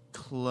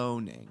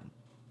cloning?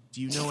 Do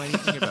you know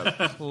anything about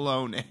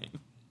cloning?"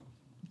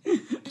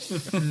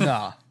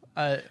 No,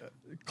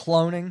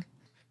 cloning.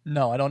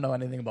 No, I don't know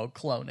anything about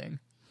cloning.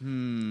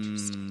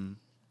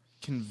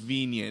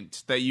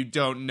 Convenient that you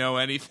don't know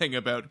anything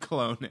about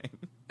cloning.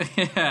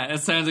 Yeah,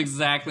 it sounds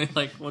exactly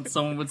like what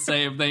someone would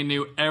say if they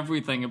knew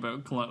everything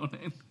about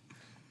cloning.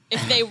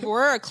 If they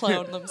were a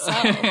clone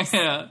themselves.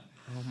 Yeah.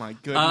 Oh my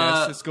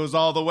goodness, this goes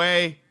all the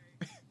way.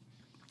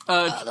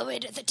 All the way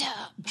to the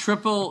top.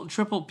 Triple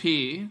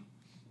P.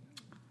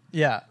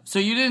 Yeah. So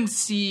you didn't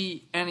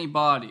see any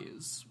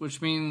bodies,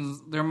 which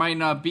means there might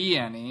not be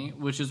any,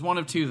 which is one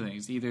of two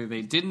things. Either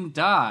they didn't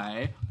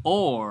die,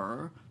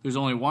 or there's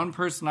only one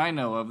person I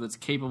know of that's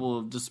capable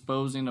of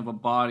disposing of a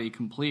body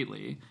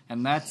completely,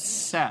 and that's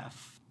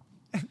Seth.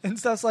 And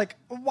Steph's like,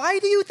 why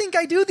do you think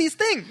I do these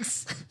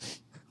things?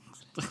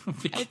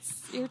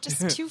 You're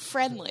just too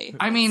friendly.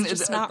 I mean, it's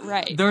just not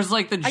right. There's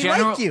like the general...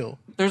 I like you.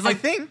 There's like... I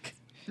think.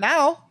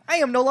 Now, I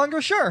am no longer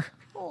sure.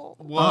 Whoa.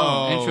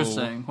 Oh,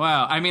 interesting.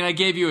 Wow. I mean, I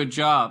gave you a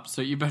job,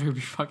 so you better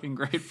be fucking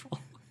grateful.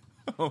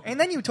 And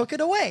then you took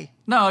it away.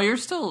 No, you're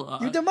still...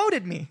 You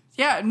demoted me.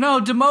 Yeah, no,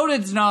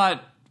 demoted's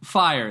not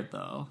fired,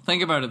 though.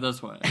 Think about it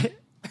this way.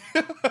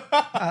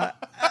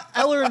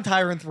 Ellerin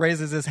Tyrant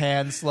raises his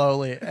hand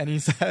slowly, and he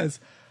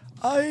says,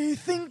 I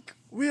think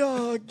we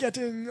are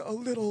getting a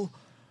little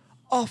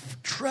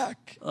off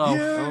track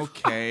here.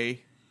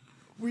 Okay.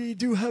 We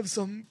do have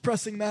some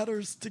pressing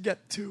matters to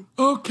get to.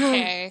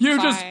 Okay,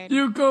 fine.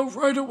 You go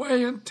right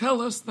away and tell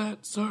us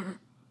that, sir.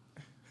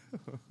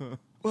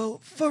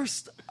 Well,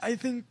 first, I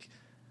think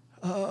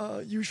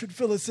you should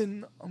fill us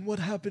in on what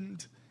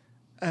happened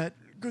at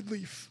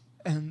Goodleaf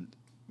and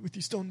with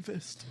the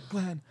Stonefist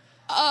clan.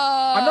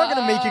 I'm not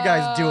going to make you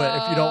guys do it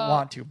if you don't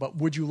want to, but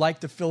would you like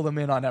to fill them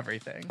in on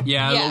everything?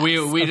 Yeah,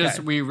 Yes.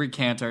 we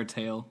recant our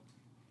tale.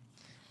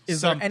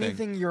 Is Something. there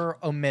anything you're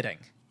omitting?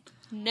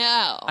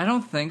 No. I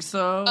don't think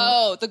so.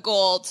 Oh, the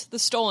gold. The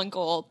stolen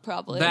gold,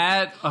 probably.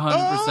 That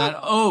 100%.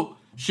 Oh,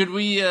 should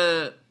we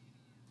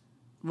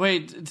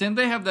wait, didn't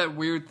they have that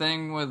weird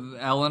thing with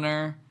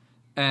Eleanor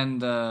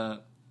and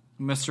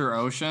Mr.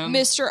 Ocean?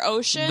 Mr.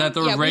 Ocean? That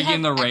they're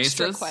rigging the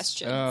extra races?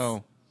 questions.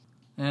 Oh.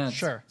 Yeah,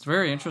 Sure. It's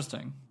very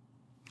interesting.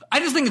 I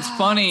just think it's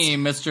funny,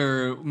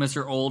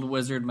 Mr. Old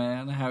Wizard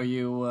Man, how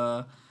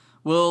you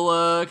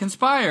will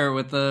conspire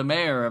with the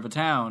mayor of a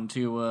town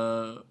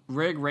to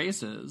rig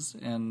races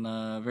in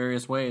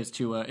various ways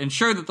to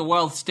ensure that the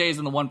wealth stays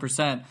in the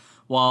 1%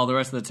 while the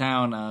rest of the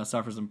town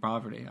suffers in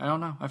poverty. I don't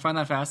know. I find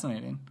that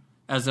fascinating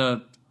as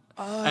a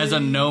as a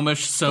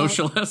gnomish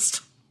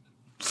socialist.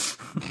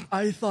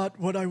 I thought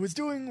what I was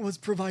doing was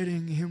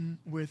providing him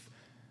with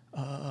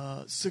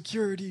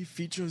security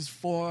features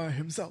for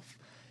himself.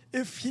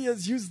 If he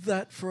has used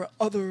that for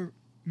other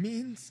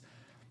means,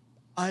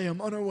 I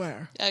am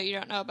unaware. Oh, you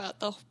don't know about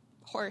the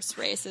horse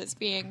races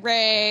being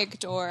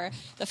rigged or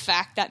the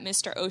fact that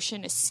Mr.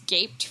 Ocean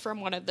escaped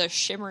from one of the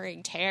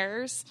shimmering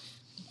tears?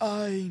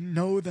 I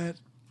know that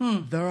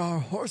there are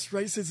horse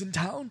races in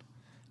town.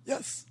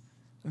 Yes,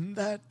 and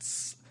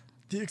that's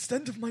the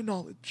extent of my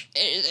knowledge. It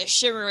is a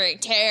shimmering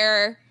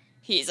tear.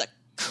 He's a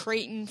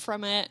cretin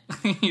from it.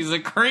 He's a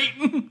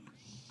cretin.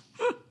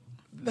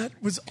 That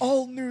was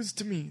all news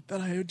to me that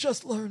I had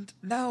just learned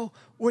now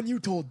when you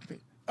told me.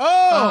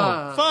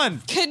 Oh,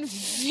 fun.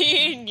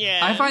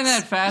 Convenient. I find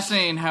that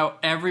fascinating how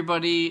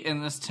everybody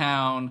in this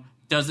town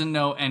doesn't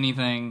know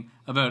anything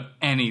about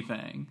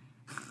anything.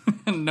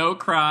 No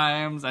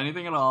crimes,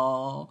 anything at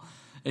all.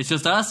 It's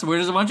just us. We're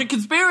just a bunch of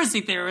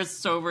conspiracy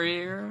theorists over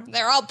here.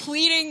 They're all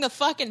pleading the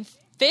fucking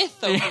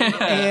fifth over here.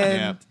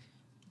 And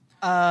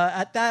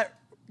at that,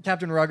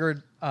 Captain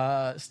Ruggard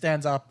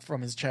stands up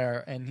from his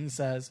chair and he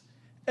says,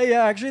 "Hey,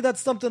 actually, that's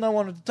something I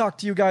wanted to talk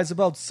to you guys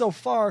about. So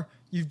far,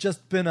 you've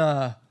just been,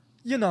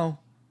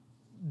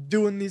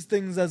 doing these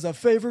things as a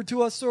favor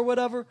to us or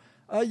whatever.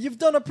 You've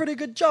done a pretty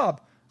good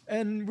job.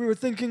 And we were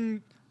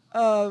thinking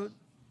to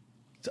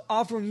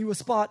offering you a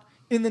spot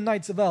in the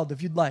Knights of Eld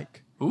if you'd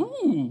like."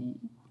 Ooh.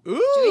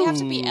 Ooh. Do we have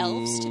to be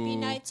elves to be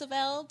Knights of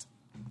Eld?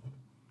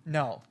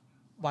 No.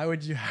 Why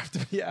would you have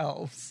to be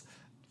elves?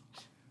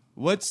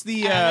 What's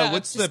the I don't know,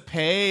 what's it's the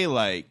pay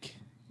like?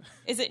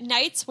 Is it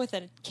Knights with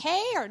a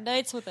K or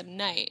Knights with a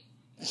Knight?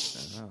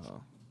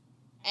 Oh.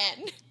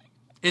 N.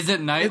 Is it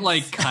night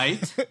like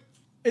kite?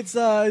 It's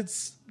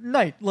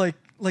knight,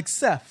 like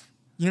Seth,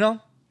 you know?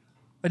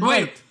 A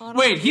knight.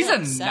 Wait, he's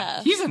a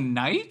Seth. he's a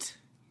knight?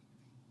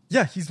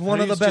 Yeah, he's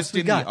one of the He's best just we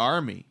in got. the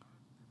army.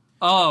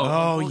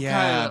 Oh,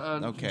 yeah.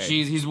 kinda, Okay.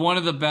 Jeez, he's one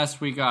of the best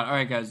we got. All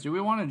right, guys, do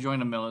we want to join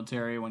the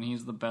military when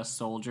he's the best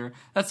soldier?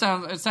 It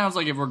sounds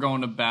like if we're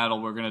going to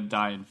battle, we're going to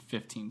die in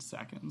 15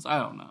 seconds. I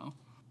don't know.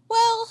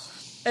 Well,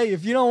 Hey,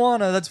 if you don't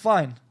wanna, that's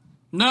fine.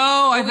 No,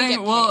 I we think.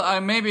 get Well, paid.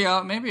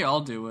 maybe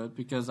I'll do it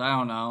because I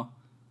don't know.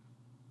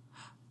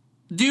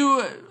 This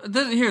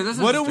is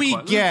What just do a we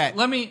get?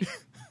 Let me.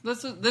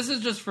 This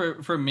is just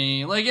for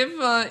me. Like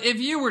if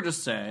you were to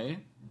say,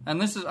 and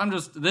this is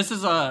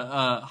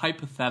a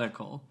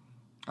hypothetical.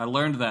 I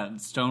learned that in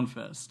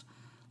Stonefist.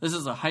 This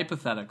is a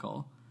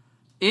hypothetical.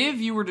 If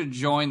you were to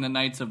join the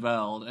Knights of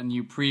Eld and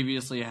you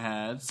previously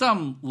had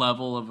some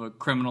level of a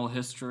criminal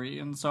history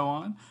and so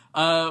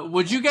on,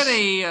 would you get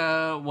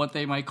a what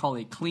they might call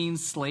a clean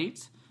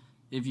slate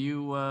if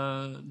you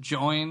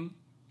join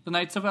the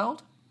Knights of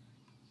Eld?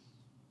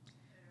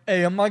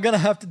 Hey, am I gonna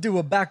have to do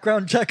a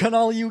background check on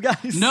all of you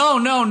guys? No.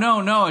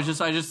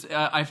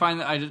 I find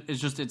that it's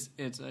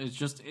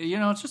just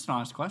an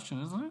honest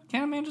question, isn't it?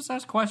 Can't a man just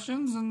ask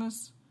questions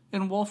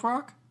in Wolf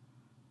Rock?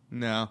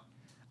 No.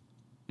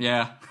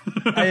 Yeah.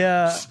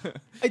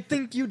 I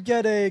think you'd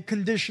get a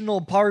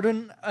conditional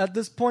pardon at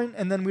this point,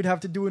 and then we'd have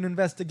to do an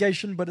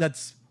investigation. But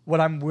that's what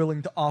I'm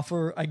willing to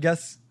offer, I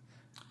guess.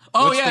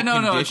 Oh What's yeah, the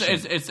no,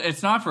 condition?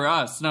 it's not for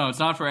us. No, it's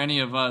not for any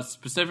of us.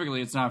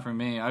 Specifically, it's not for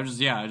me. I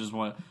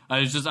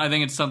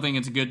think it's something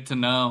it's good to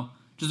know.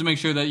 Just to make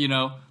sure that,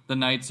 the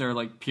knights are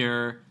like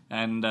pure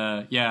and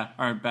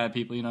aren't bad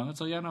people,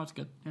 So it's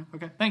good. Yeah,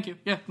 okay. Thank you.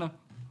 Yeah, no.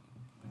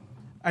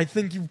 I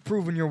think you've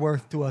proven your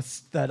worth to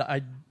us that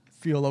I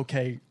feel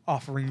okay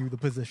offering you the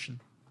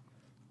position.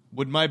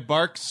 Would my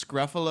Bark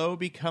Scruffalo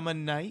become a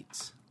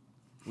knight?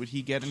 Would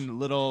he get a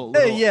little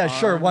Hey, yeah,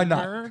 sure, why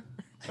not? armor?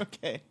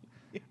 Okay.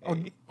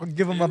 I'll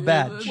give him a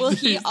badge. will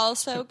he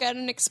also get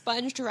an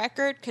expunged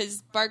record?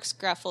 Because Bark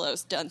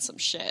Scruffalo's done some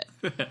shit.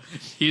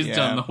 He's Yeah.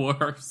 done the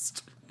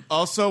worst.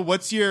 Also,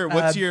 what's your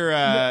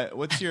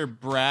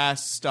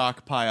brass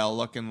stockpile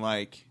looking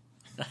like?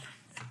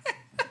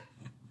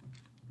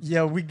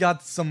 Yeah, we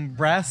got some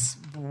brass.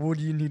 What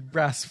do you need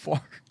brass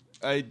for?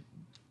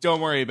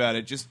 Don't worry about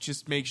it.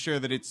 Just make sure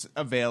that it's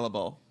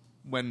available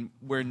when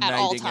we're At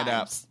all knighting it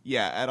up. times.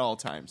 Yeah, at all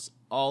times,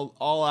 all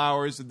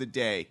hours of the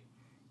day.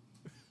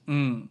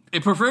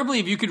 Preferably,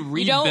 if you could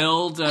You don't-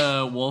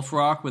 rebuild Wolf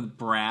Rock with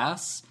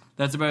brass,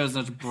 that's about as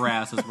much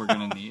brass as we're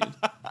gonna need.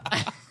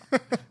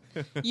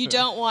 You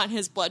don't want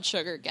his blood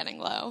sugar getting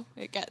low.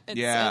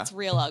 It's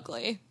real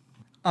ugly.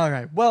 All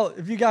right. Well,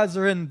 if you guys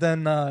are in,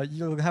 then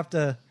you'll have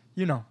to,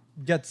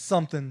 get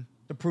something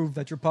to prove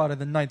that you're part of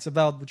the Knights of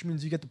Eld, which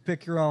means you get to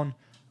pick your own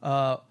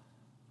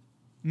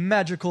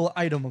magical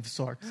item of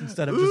sorts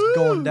instead of just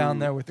going down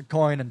there with the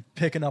coin and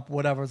picking up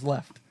whatever's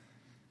left.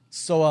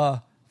 So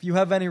if you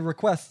have any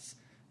requests,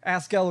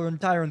 ask Eller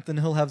Tyrant, and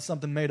he'll have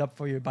something made up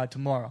for you by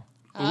tomorrow.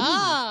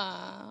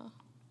 Ah,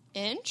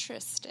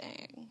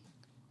 interesting.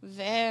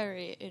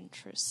 Very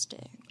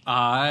interesting.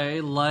 I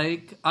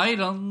like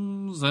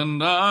items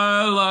and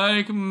I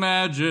like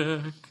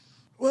magic.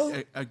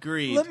 Well,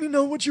 Agreed. let me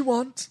know what you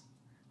want,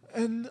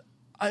 and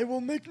I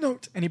will make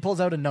note. And he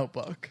pulls out a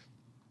notebook.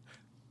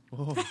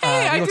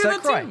 Hey, I he looks do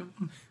at that Cry.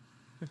 too.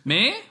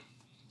 Me?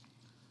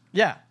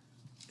 Yeah.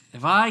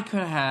 If I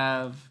could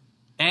have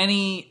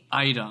any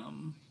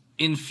item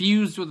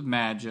infused with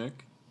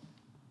magic,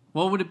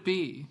 what would it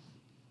be?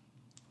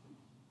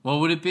 What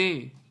would it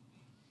be?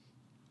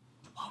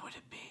 What would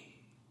it be?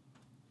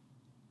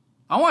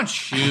 I want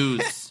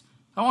shoes.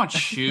 I want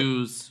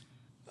shoes.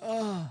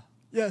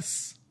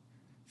 Yes.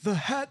 The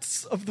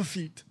hats of the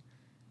feet.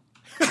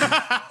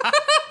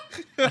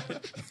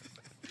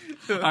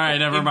 All right,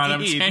 never mind.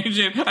 I'm Indeed.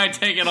 changing. I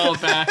take it all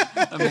back.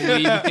 I'm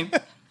leaving.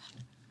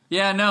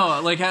 Yeah,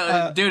 no, like,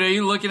 dude, are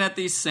you looking at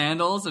these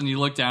sandals and you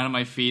look down and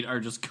my feet are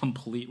just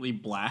completely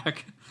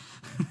black?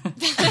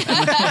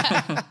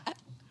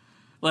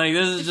 Like,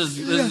 this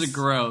is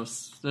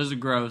gross. This is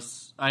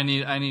gross. I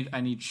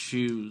need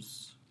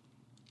shoes.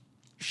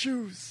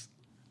 Shoes.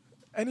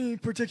 Any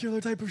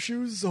particular type of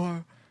shoes,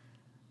 or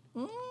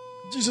do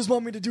you just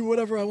want me to do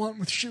whatever I want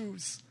with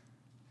shoes?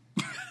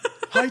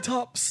 High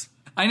tops.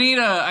 I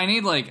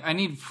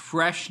need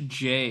fresh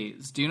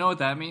J's. Do you know what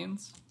that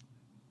means?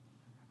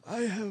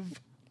 I have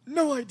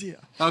no idea.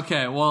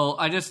 Okay, well,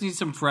 I just need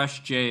some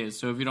fresh J's,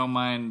 so if you don't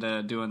mind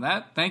doing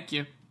that, thank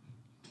you.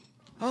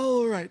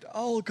 All right,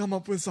 I'll come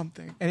up with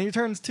something. And he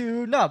turns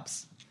to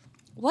Nubs.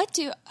 What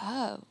do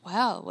I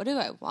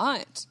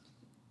want?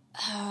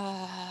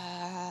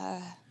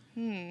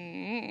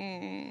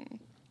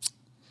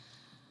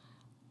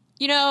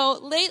 You know,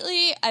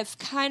 lately I've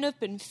kind of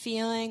been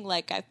feeling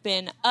like I've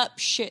been up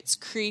Schitt's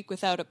Creek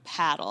without a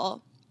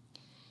paddle.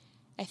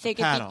 I think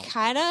it'd be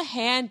kind of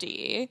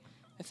handy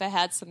if I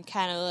had some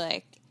kind of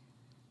like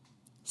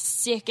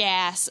sick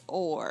ass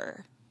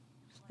oar,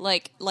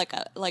 like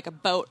a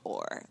boat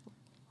oar,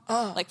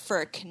 like for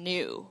a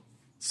canoe.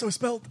 So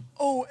spelled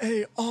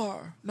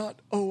O-A-R, not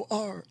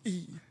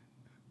O-R-E.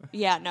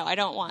 Yeah, no, I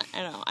don't want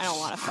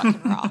a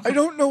fucking rock. I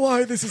don't know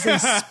why this is a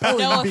spelling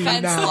No bee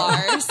offense, now.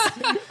 Lars.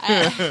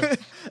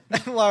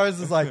 And Lars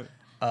is like,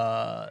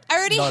 I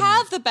already None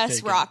have the best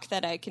taken. rock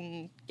that I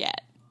can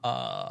get.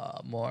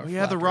 more.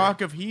 Yeah, the flattery.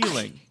 rock of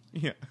healing.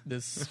 Yeah.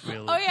 This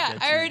really. Oh yeah,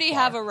 gets I you already far.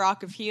 have a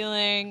rock of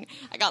healing.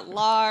 I got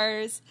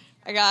Lars.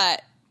 I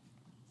got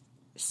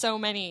so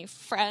many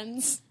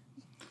friends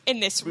in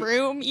this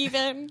room.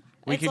 Even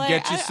We It's could like,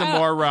 get you some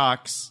more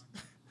rocks.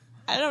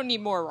 I don't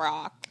need more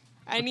rock.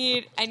 I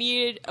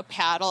need a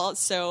paddle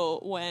so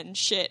when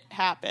shit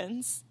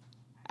happens,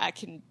 I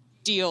can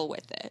deal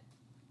with it.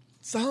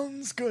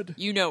 Sounds good.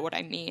 You know what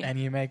I mean. And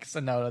he makes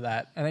a note of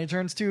that. And he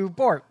turns to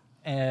Bort,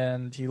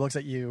 and he looks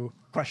at you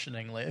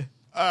questioningly.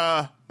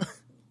 I'm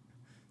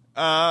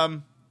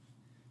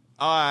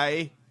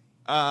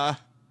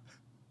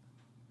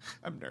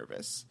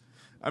nervous.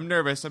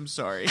 I'm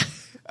sorry.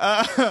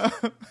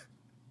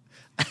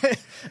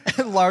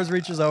 And Lars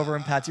reaches over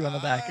and pats you on the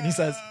back, and he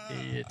says,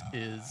 "It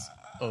is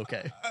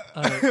okay."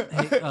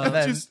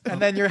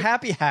 And then your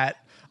happy hat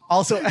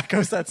also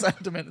echoes that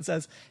sentiment and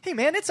says, "Hey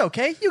man, it's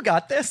okay. You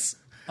got this."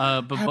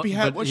 Happy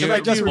hat. What should you're- I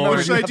do? Bort,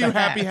 What should I you do? have a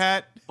Happy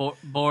hat.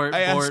 Bort,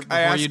 I before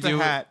asked you the do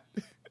hat.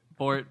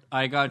 Bort,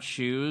 I got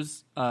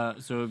shoes.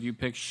 So if you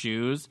pick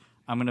shoes,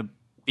 I'm gonna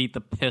beat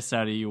the piss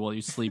out of you while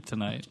you sleep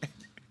tonight.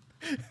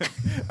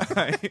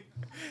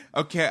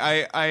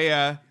 Okay,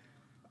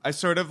 I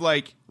sort of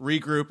like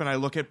regroup and I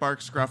look at Bark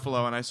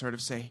Scruffalo and I sort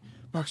of say,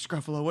 Bark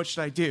Scruffalo, what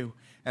should I do?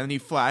 And then he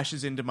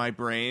flashes into my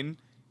brain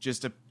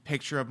just a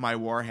picture of my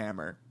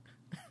Warhammer.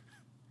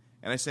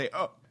 And I say,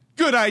 oh,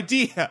 good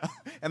idea.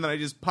 And then I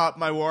just pop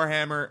my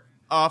Warhammer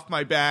off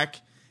my back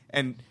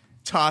and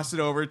toss it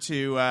over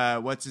to,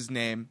 what's his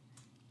name?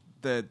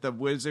 The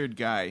wizard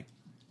guy.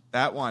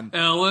 That one.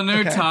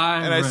 Eleanor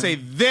Time. And I say,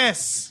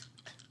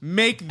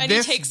 make and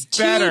this he takes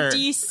better.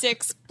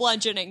 2d6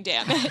 bludgeoning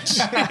damage.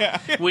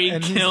 we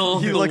And kill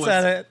he the looks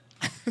wizard. at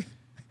it.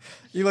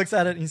 He looks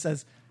at it and he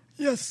says,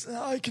 Yes,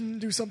 I can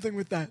do something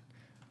with that.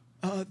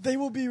 They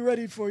will be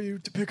ready for you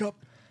to pick up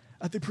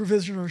at the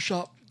provisioner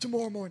shop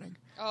tomorrow morning.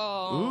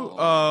 Oh, Ooh,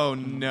 oh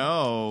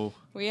no.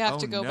 we have Oh,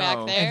 to go no.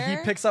 back there. and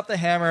he picks up the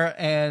hammer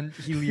and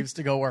he leaves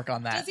to go work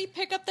on that. Does he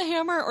pick up the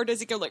hammer, or does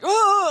he go like,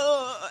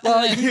 oh, Well,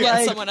 and then he, get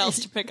like, someone else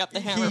to pick up the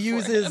hammer? He for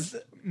uses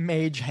him?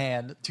 mage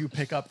hand to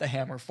pick up the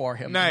hammer for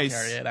him Nice.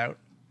 and carry it out.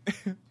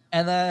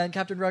 And then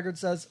Captain Ruggard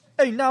says,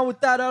 "Hey, now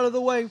with that out of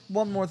the way,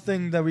 one more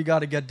thing that we got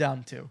to get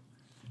down to.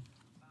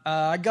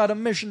 I got a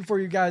mission for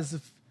you guys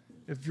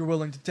if you're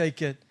willing to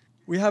take it.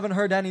 We haven't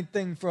heard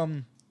anything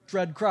from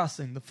Dread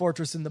Crossing, the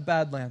fortress in the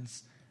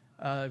Badlands.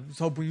 I was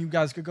hoping you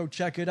guys could go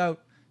check it out.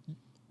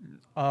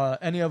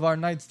 Any of our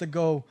knights that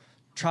go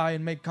try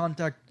and make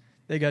contact,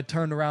 they get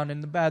turned around in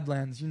the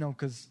Badlands,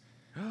 because,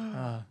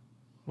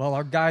 well,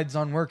 our guides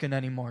aren't working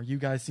anymore. You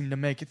guys seem to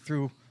make it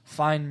through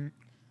fine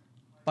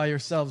by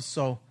yourselves,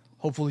 so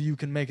hopefully you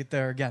can make it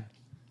there again."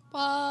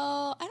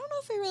 Well, I don't know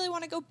if we really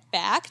want to go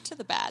back to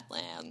the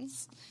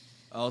Badlands.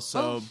 Also,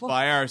 Oh, well-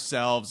 by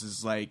ourselves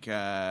is like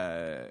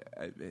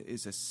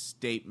is a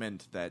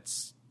statement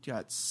that's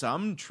got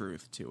some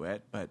truth to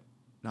it, but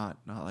not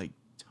like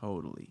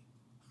totally.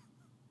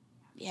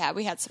 Yeah,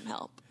 we had some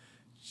help.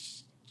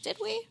 Did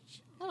we?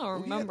 I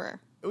don't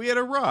remember. We had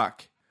a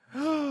rock.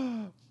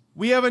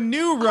 We have a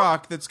new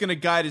rock that's going to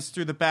guide us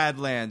through the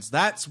Badlands.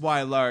 That's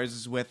why Lars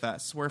is with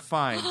us. We're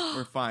fine.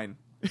 We're fine.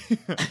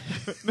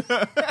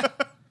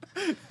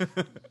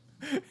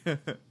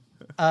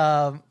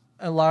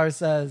 And Lars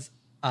says,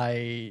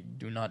 I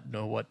do not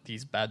know what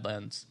these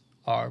Badlands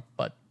are,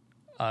 but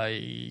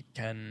I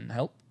can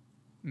help.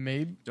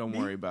 Maybe. Don't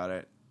worry about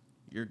it.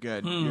 You're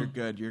good. You're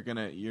good. You're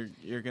gonna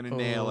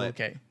nail it.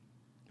 Okay.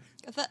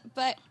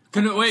 But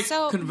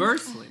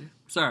conversely,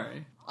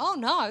 sorry. Oh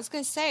no, I was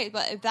gonna say,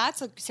 but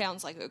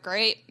sounds like a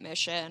great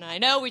mission. I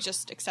know we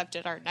just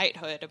accepted our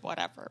knighthood and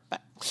whatever,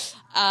 but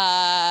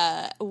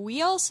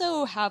we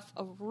also have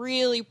a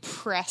really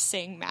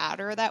pressing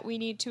matter that we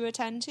need to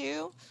attend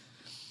to,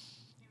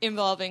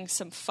 involving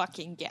some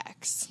fucking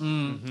Gex.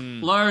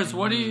 Mm-hmm. Lars,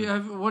 what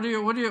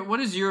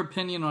is your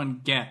opinion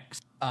on Gex?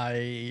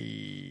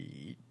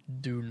 I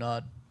do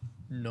not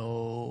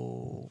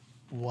know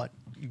what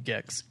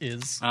Gex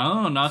is.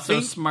 Oh, not so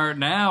smart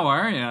now,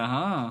 are you,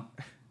 huh?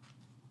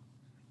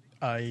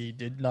 I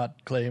did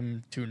not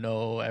claim to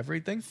know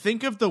everything.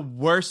 Think of the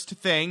worst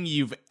thing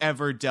you've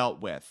ever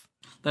dealt with.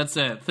 That's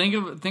it. Think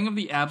of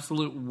the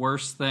absolute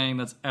worst thing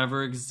that's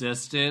ever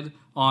existed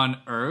on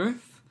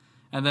Earth,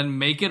 and then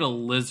make it a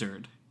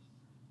lizard.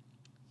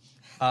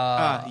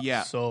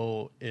 Yeah.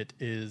 So it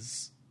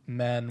is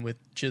man with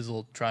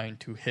chisel trying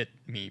to hit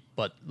me,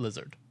 but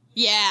lizard.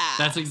 Yeah.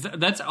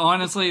 That's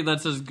honestly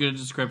as good a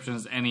description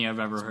as any I've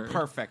ever heard.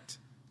 Perfect.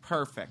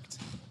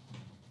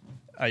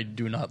 I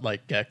do not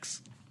like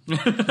Gex.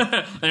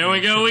 There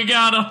we go. We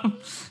got him.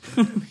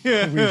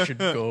 We should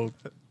go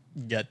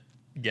get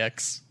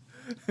Gex.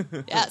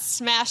 Yeah,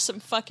 smash some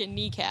fucking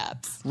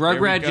kneecaps.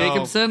 Rugrat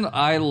Jacobson,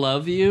 I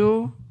love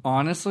you,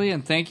 honestly,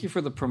 and thank you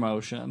for the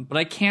promotion. But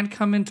I can't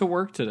come into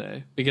work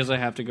today because I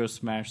have to go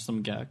smash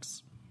some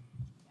Gex.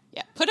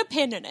 Yeah, put a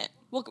pin in it.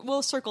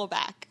 We'll circle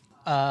back.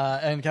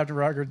 And Captain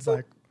Rugrat's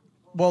like,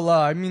 well,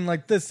 I mean,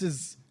 like, this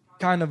is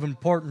kind of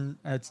important.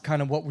 It's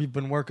kind of what we've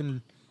been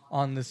working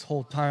on this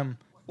whole time.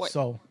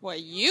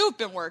 What you've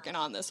been working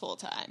on this whole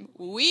time.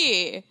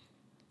 We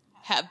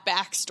have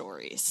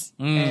backstories.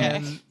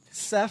 And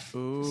Seth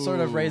sort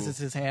of raises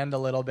his hand a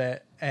little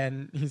bit,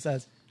 and he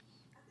says,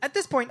 at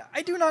this point,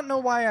 I do not know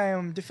why I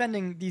am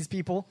defending these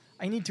people.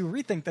 I need to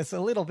rethink this a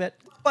little bit.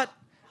 But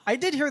I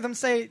did hear them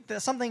say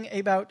something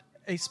about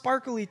a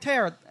sparkly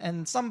tear,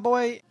 and some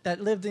boy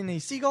that lived in a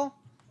seagull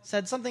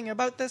said something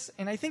about this,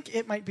 and I think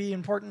it might be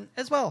important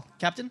as well,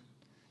 Captain.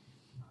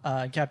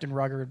 Captain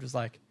Rugrat was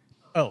like,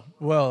 oh,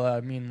 well, I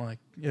mean, like,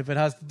 if it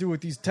has to do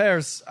with these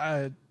tears,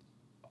 I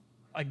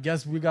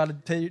guess we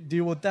got to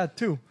deal with that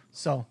too.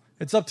 So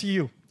it's up to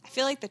you. I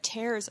feel like the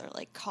tears are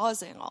like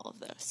causing all of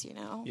this, you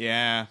know?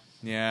 Yeah.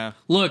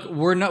 Look,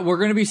 we're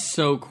going to be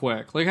so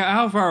quick. Like,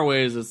 how far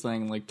away is this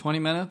thing? Like 20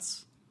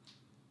 minutes?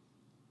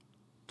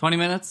 20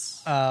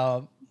 minutes?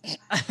 I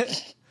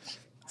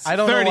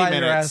don't know why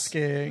you're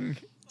asking.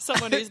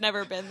 Someone who's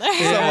never been there.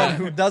 Someone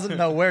who doesn't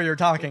know where you're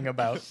talking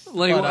about.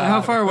 Like, but,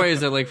 how far away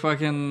is it? Like,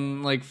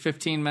 fucking, like,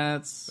 15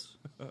 minutes?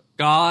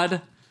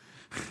 God?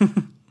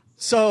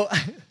 So,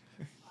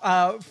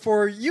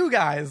 for you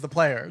guys, the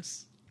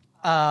players,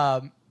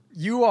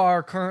 you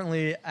are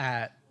currently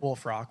at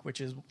Wolf Rock,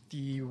 which is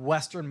the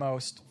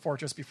westernmost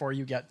fortress before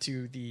you get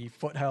to the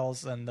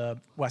foothills and the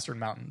western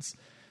mountains.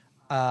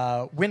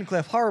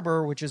 Windcliff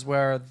Harbor, which is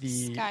where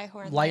the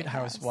Skyhorn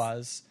lighthouse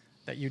was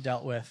that you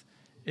dealt with,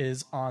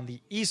 is on the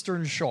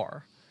eastern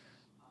shore.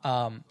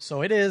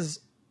 So it is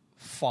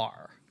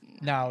far.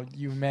 Now,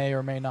 you may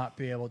or may not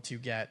be able to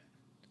get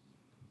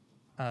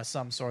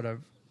some sort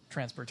of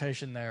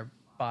transportation there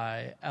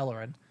by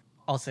Ellerin.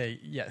 I'll say,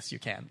 yes, you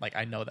can. Like,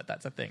 I know that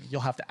that's a thing.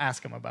 You'll have to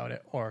ask him about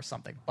it or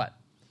something, but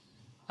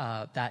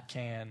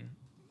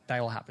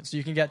that'll happen. So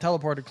you can get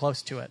teleported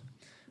close to it.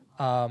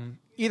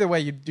 Either way,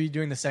 you'd be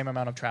doing the same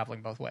amount of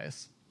traveling both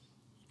ways.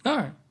 All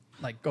right.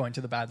 Like going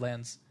to the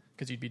Badlands,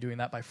 because you'd be doing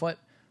that by foot,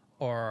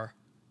 or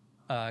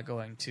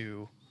going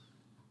to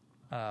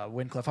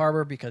Windcliff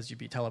Harbor, because you'd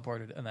be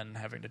teleported and then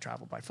having to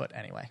travel by foot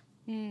anyway.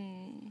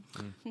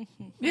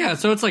 Yeah,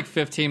 so it's like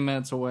 15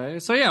 minutes away.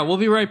 So yeah, we'll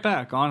be right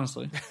back,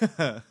 honestly.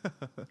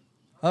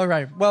 All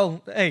right.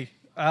 Well, hey,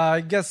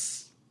 I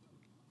guess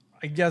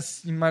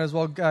you might as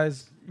well,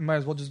 guys,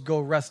 just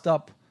go rest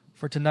up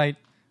for tonight.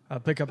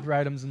 Pick up your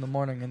items in the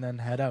morning and then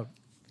head out.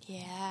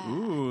 Yeah.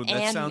 Ooh, that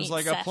and sounds meet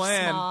like Seth's a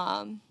plan.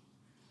 Mom.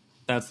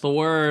 That's the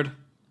word.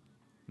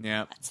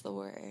 Yeah. That's the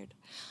word.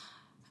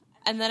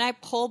 And then I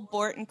pull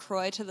Bort and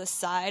Croy to the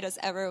side as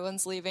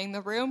everyone's leaving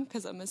the room,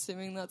 because I'm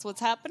assuming that's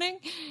what's happening.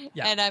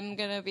 Yeah. And I'm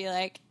going to be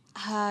like,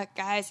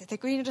 guys, I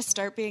think we need to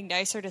start being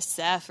nicer to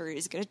Seth, or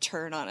he's going to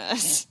turn on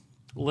us.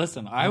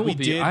 Listen, I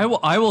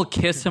will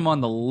kiss him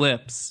on the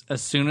lips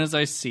as soon as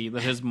I see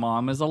that his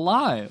mom is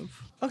alive.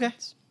 Okay.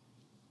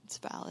 It's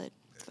valid.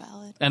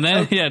 And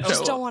then, I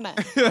just don't want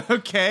to.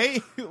 Okay.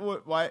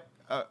 Why?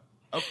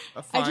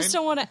 Fine. I just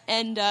don't want to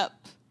end up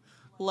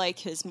like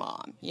his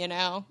mom, you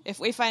know? If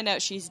we find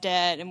out she's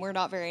dead and we're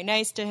not very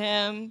nice to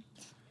him,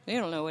 we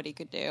don't know what he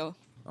could do.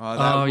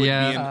 That would be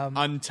an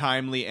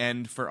untimely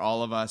end for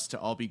all of us to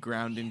all be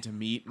ground into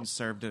meat and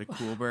served at a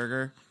Cool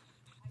Burger.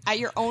 at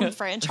your own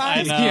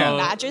franchise. I Can you know.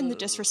 imagine the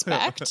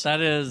disrespect?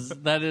 That is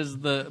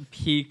the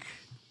peak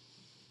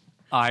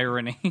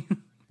irony.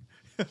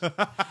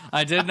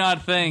 I did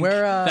not think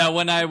that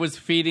when I was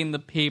feeding the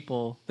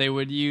people, they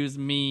would use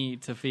me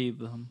to feed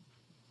them.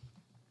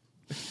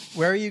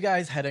 Where are you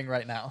guys heading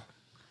right now?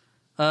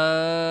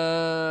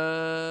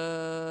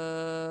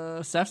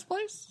 Steph's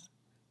place?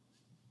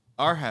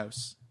 Our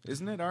house.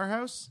 Isn't it our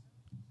house?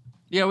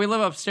 Yeah, we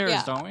live upstairs,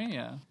 Yeah. don't we?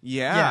 Yeah.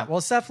 Yeah.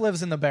 Well, Seth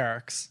lives in the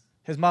barracks.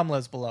 His mom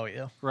lives below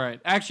you. Right.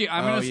 Actually,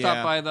 I'm gonna stop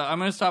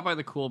yeah. by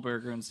the Cool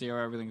Burger and see how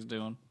everything's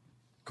doing.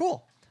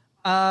 Cool.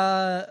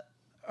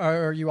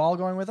 Are you all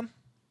going with him?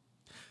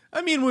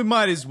 I mean, we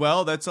might as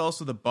well. That's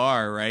also the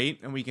bar, right?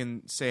 And we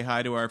can say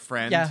hi to our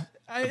friend, Yeah,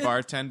 the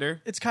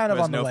bartender. it's kind who of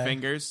has on the no way.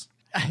 fingers.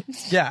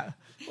 Yeah.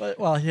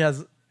 Well, he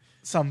has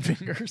some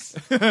fingers.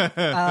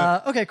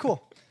 Okay,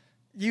 cool.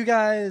 You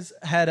guys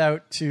head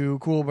out to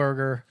Cool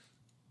Burger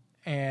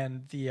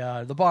and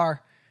the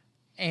bar,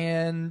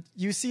 and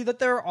you see that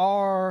there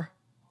are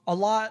a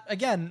lot,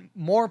 again,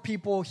 more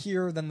people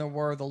here than there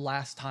were the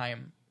last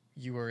time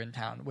you were in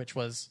town, which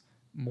was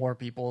more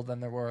people than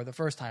there were the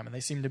first time. And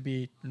they seem to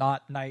be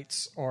not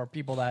knights or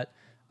people that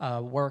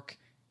work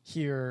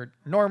here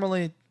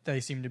normally. They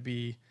seem to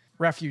be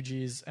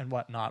refugees and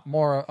whatnot,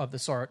 more of the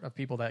sort of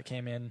people that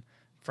came in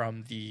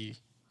from the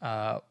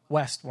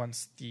west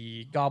once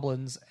the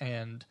goblins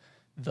and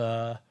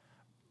the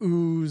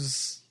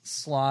ooze,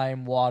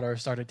 slime, water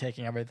started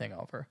taking everything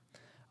over.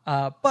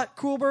 But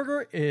Cool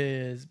Burger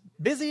is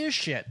busy as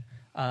shit,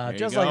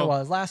 just like it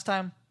was last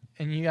time.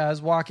 And you guys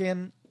walk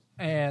in,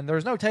 and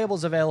there's no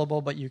tables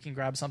available, but you can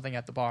grab something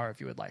at the bar if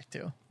you would like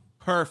to.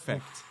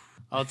 Perfect.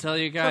 I'll tell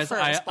you guys,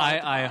 Prefer a spot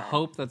at the I bar.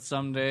 hope that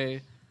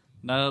someday,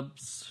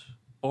 Nubs,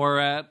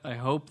 Borat, I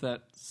hope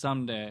that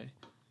someday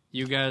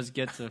you guys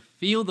get to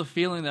feel the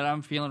feeling that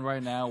I'm feeling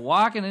right now,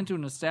 walking into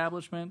an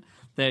establishment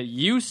that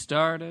you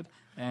started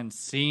and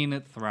seeing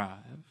it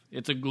thrive.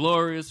 It's a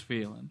glorious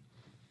feeling.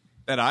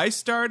 That I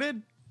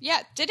started?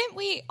 Yeah, didn't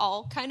we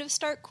all kind of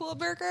start Cool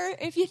Burger,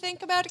 if you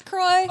think about it,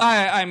 Croy?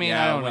 I mean,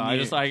 Yeah, I don't know. when I you-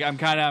 just like I'm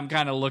kind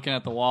of looking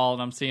at the wall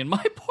and I'm seeing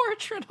my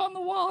portrait on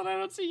the wall and I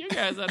don't see you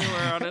guys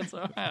anywhere on it.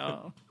 So I don't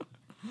know.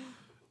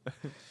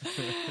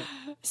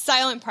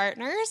 Silent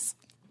Partners.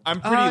 I'm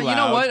pretty loud. You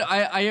know what?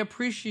 I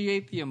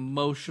appreciate the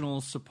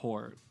emotional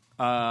support,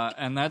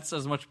 and that's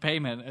as much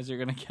payment as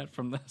you're going to get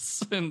from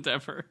this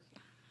endeavor.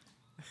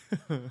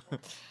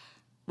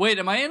 Wait,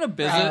 am I in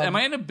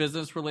a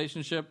business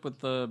relationship with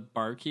the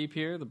barkeep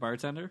here, the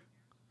bartender?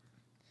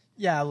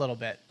 Yeah, a little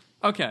bit.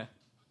 Okay,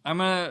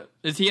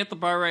 Is he at the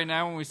bar right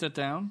now when we sit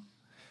down?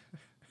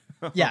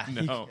 Yeah,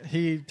 no.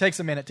 he takes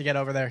a minute to get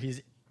over there.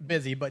 He's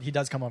busy, but he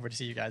does come over to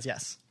see you guys,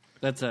 yes.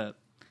 That's it.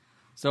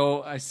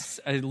 So I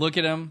look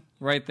at him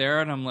right there,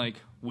 and I'm like,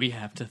 "We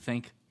have to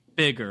think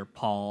bigger,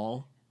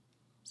 Paul."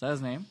 Is that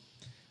his name?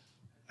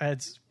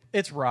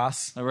 It's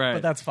Ross, All right.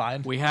 but that's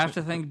fine. We have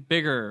to think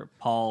bigger,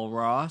 Paul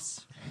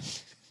Ross.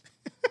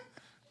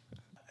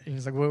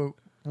 He's like,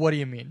 what do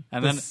you mean?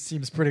 And This then-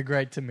 seems pretty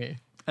great to me.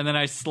 And then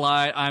I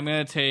slide.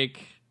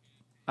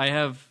 I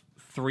have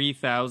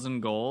 3,000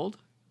 gold.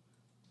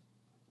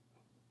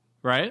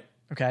 Right?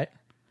 Okay.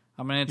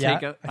 I'm gonna Yeah,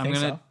 take I think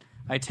so.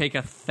 I take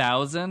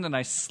 1,000 and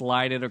I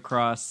slide it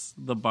across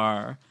the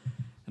bar.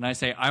 And I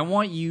say, I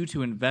want you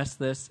to invest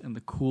this in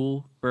the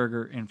Cool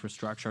Burger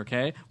infrastructure,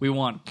 okay? We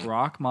want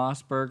Brock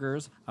Moss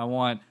burgers. I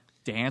want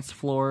dance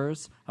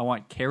floors. I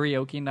want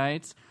karaoke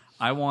nights.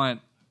 I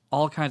want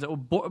all kinds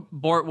of...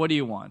 Bort, what do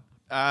you want?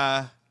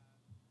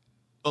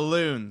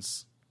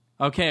 Balloons.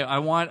 Okay, I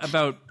want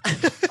about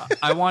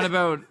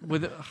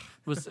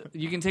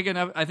you can take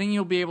enough. I think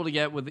you'll be able to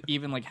get with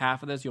even like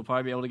half of this. You'll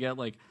probably be able to get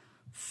like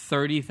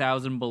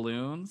 30,000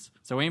 balloons.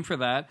 So aim for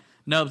that.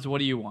 Nubs, what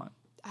do you want?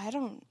 I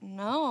don't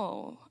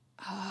know.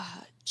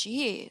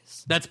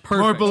 Jeez. That's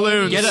perfect. More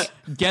balloons.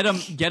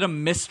 Get a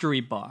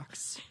mystery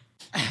box.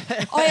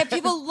 Oh yeah,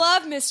 people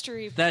love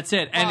mystery. That's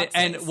it. boxes,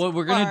 And what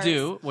we're gonna bars.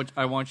 do, what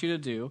I want you to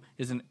do,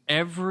 is in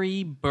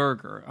every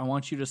burger, I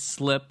want you to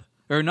slip,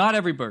 or not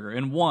every burger,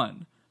 in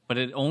one, but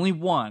in only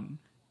one,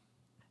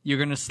 you're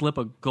gonna slip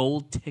a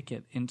gold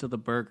ticket into the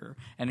burger,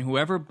 and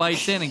whoever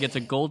bites in and gets a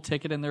gold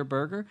ticket in their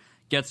burger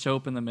gets to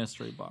open the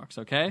mystery box.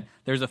 Okay?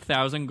 There's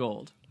 1,000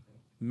 gold.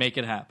 Make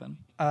it happen.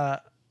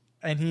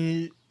 And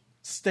he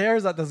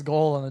stares at this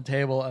goal on the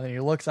table, and then he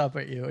looks up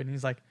at you, and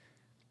he's like,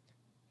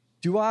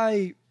 do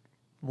I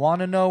want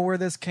to know where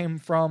this came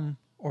from,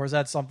 or is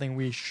that something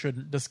we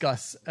shouldn't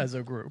discuss as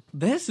a group?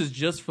 This is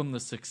just from the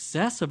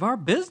success of our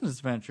business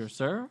venture,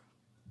 sir.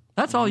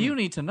 That's all you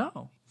need to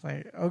know. It's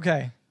like,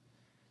 okay.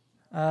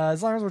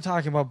 As long as we're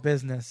talking about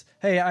business.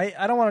 Hey,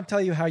 I don't want to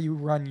tell you how you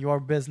run your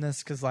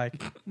business, because,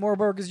 like, more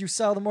burgers you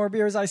sell, the more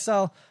beers I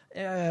sell.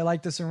 I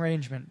like this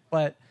arrangement.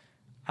 But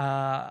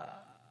I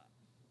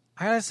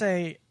got to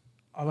say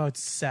about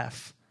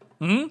Seth.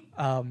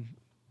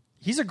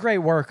 He's a great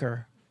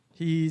worker.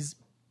 He's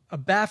a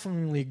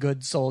bafflingly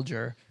good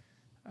soldier.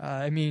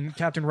 I mean,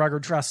 Captain Rugger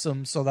trusts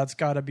him, so that's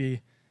got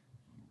to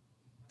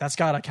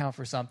count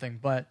for something.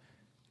 But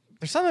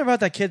there's something about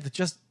that kid that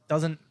just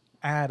doesn't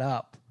add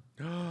up.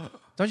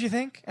 Don't you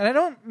think? And I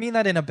don't mean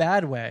that in a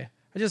bad way.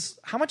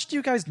 How much do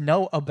you guys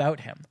know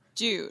about him?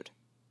 Dude,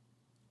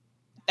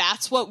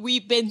 that's what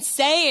we've been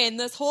saying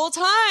this whole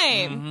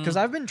time. Because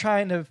I've been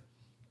trying to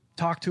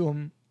talk to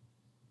him,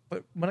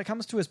 but when it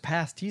comes to his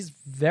past, he's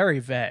very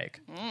vague.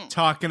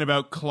 Talking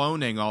about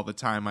cloning all the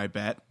time, I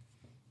bet.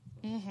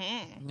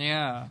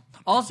 Yeah.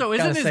 Also,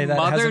 isn't his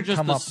mother just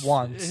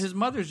his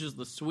mother's just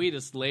the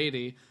sweetest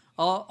lady?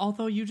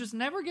 Although you just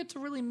never get to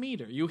really meet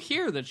her. You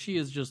hear that she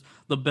is just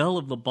the belle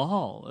of the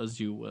ball, as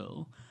you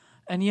will,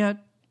 and yet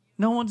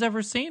no one's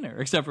ever seen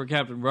her except for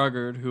Captain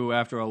Ruggard, who,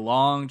 after a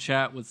long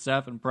chat with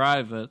Seth in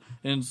private,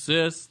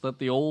 insists that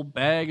the old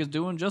bag is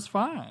doing just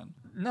fine.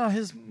 No,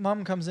 his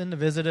mom comes in to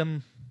visit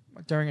him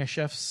during his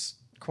shifts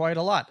quite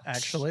a lot,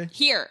 actually.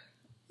 Here.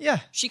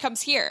 Yeah. She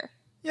comes here.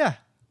 Yeah.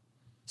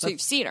 So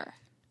you've seen her.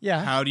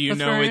 Yeah. How do you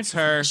know it's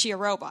her? Is she a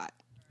robot?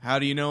 How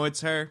do you know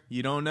it's her?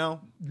 You don't know?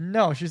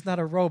 No, she's not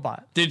a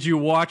robot. Did you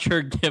watch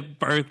her give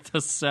birth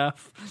to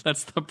Seth?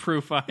 That's the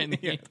proof I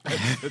need.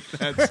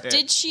 That's it.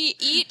 Did she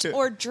eat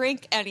or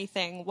drink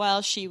anything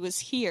while she was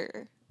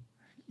here?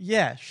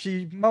 Yeah,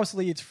 she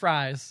mostly eats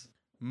fries.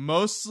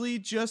 Mostly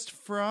just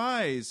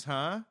fries,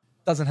 huh?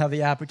 Doesn't have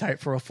the appetite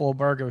for a full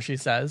burger, she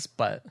says,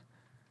 but...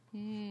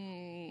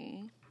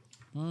 I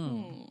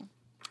don't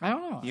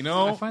know. You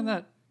know? I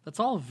find that's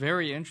all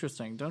very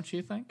interesting, don't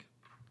you think?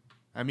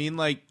 I mean,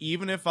 like,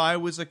 even if I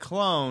was a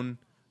clone,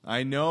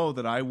 I know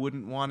that I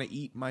wouldn't want to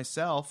eat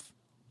myself.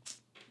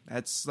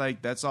 That's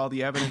all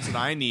the evidence that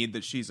I need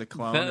that she's a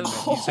clone and that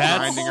he's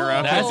grinding her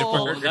up into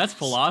burgers. That's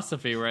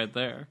philosophy right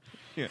there.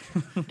 Yeah.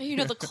 You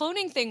know, the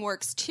cloning thing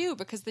works too,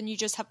 because then you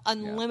just have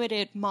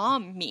unlimited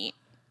mom meat,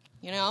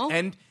 you know?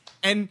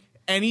 And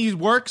he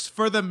works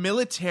for the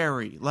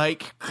military.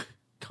 Like,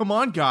 come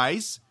on,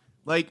 guys.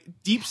 Like,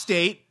 deep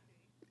state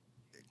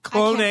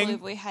cloning. I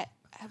can't believe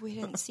we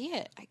didn't see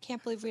it. I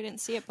can't believe we didn't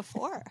see it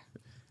before.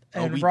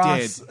 And we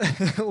Ross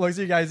looks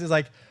at you guys and is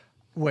like,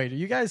 wait, are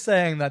you guys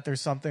saying that there's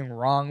something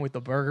wrong with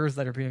the burgers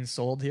that are being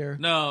sold here?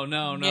 No.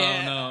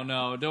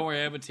 Don't worry,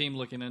 I have a team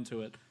looking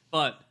into it.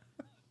 But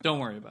don't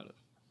worry about it.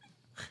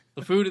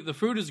 The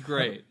food is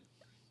great.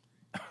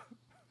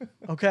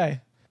 Okay.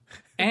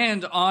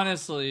 And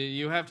honestly,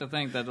 you have to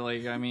think that,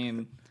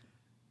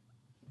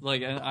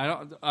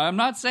 I'm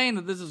not saying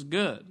that this is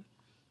good,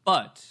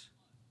 but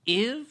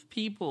if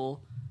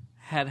people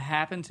had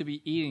happened to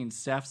be eating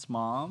Steph's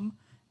mom,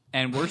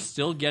 and we're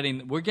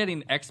getting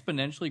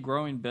exponentially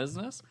growing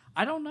business,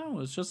 I don't know.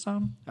 It's just I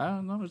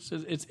don't know.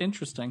 It's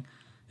interesting.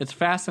 It's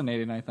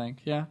fascinating, I think.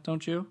 Yeah,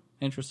 don't you?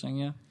 Interesting,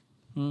 yeah.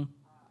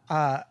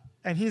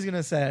 And he's going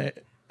to say,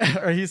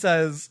 or he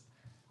says,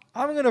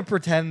 I'm going to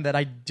pretend that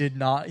I did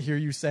not hear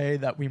you say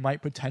that we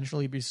might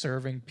potentially be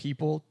serving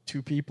people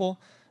to people.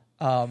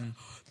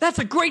 That's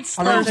a great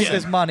I'm going slogan. to take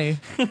this money.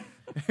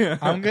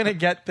 I'm going to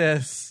get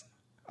this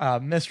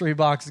mystery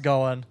box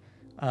going.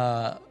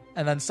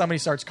 And then somebody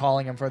starts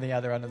calling him from the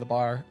other end of the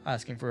bar,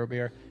 asking for a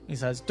beer. He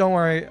says, don't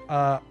worry,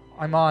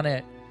 I'm on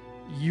it.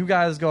 You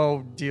guys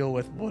go deal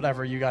with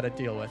whatever you got to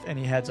deal with. And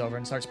he heads over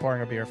and starts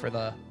pouring a beer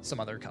for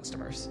some other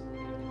customers.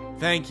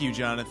 Thank you,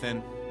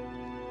 Jonathan.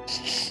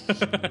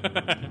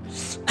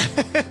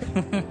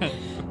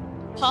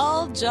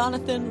 Paul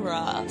Jonathan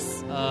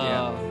Ross.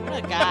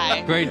 What a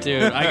guy. Great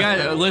dude.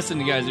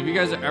 Listen, guys, if you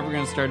guys are ever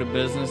going to start a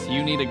business,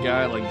 you need a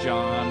guy like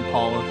John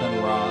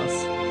Paulithan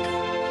Ross.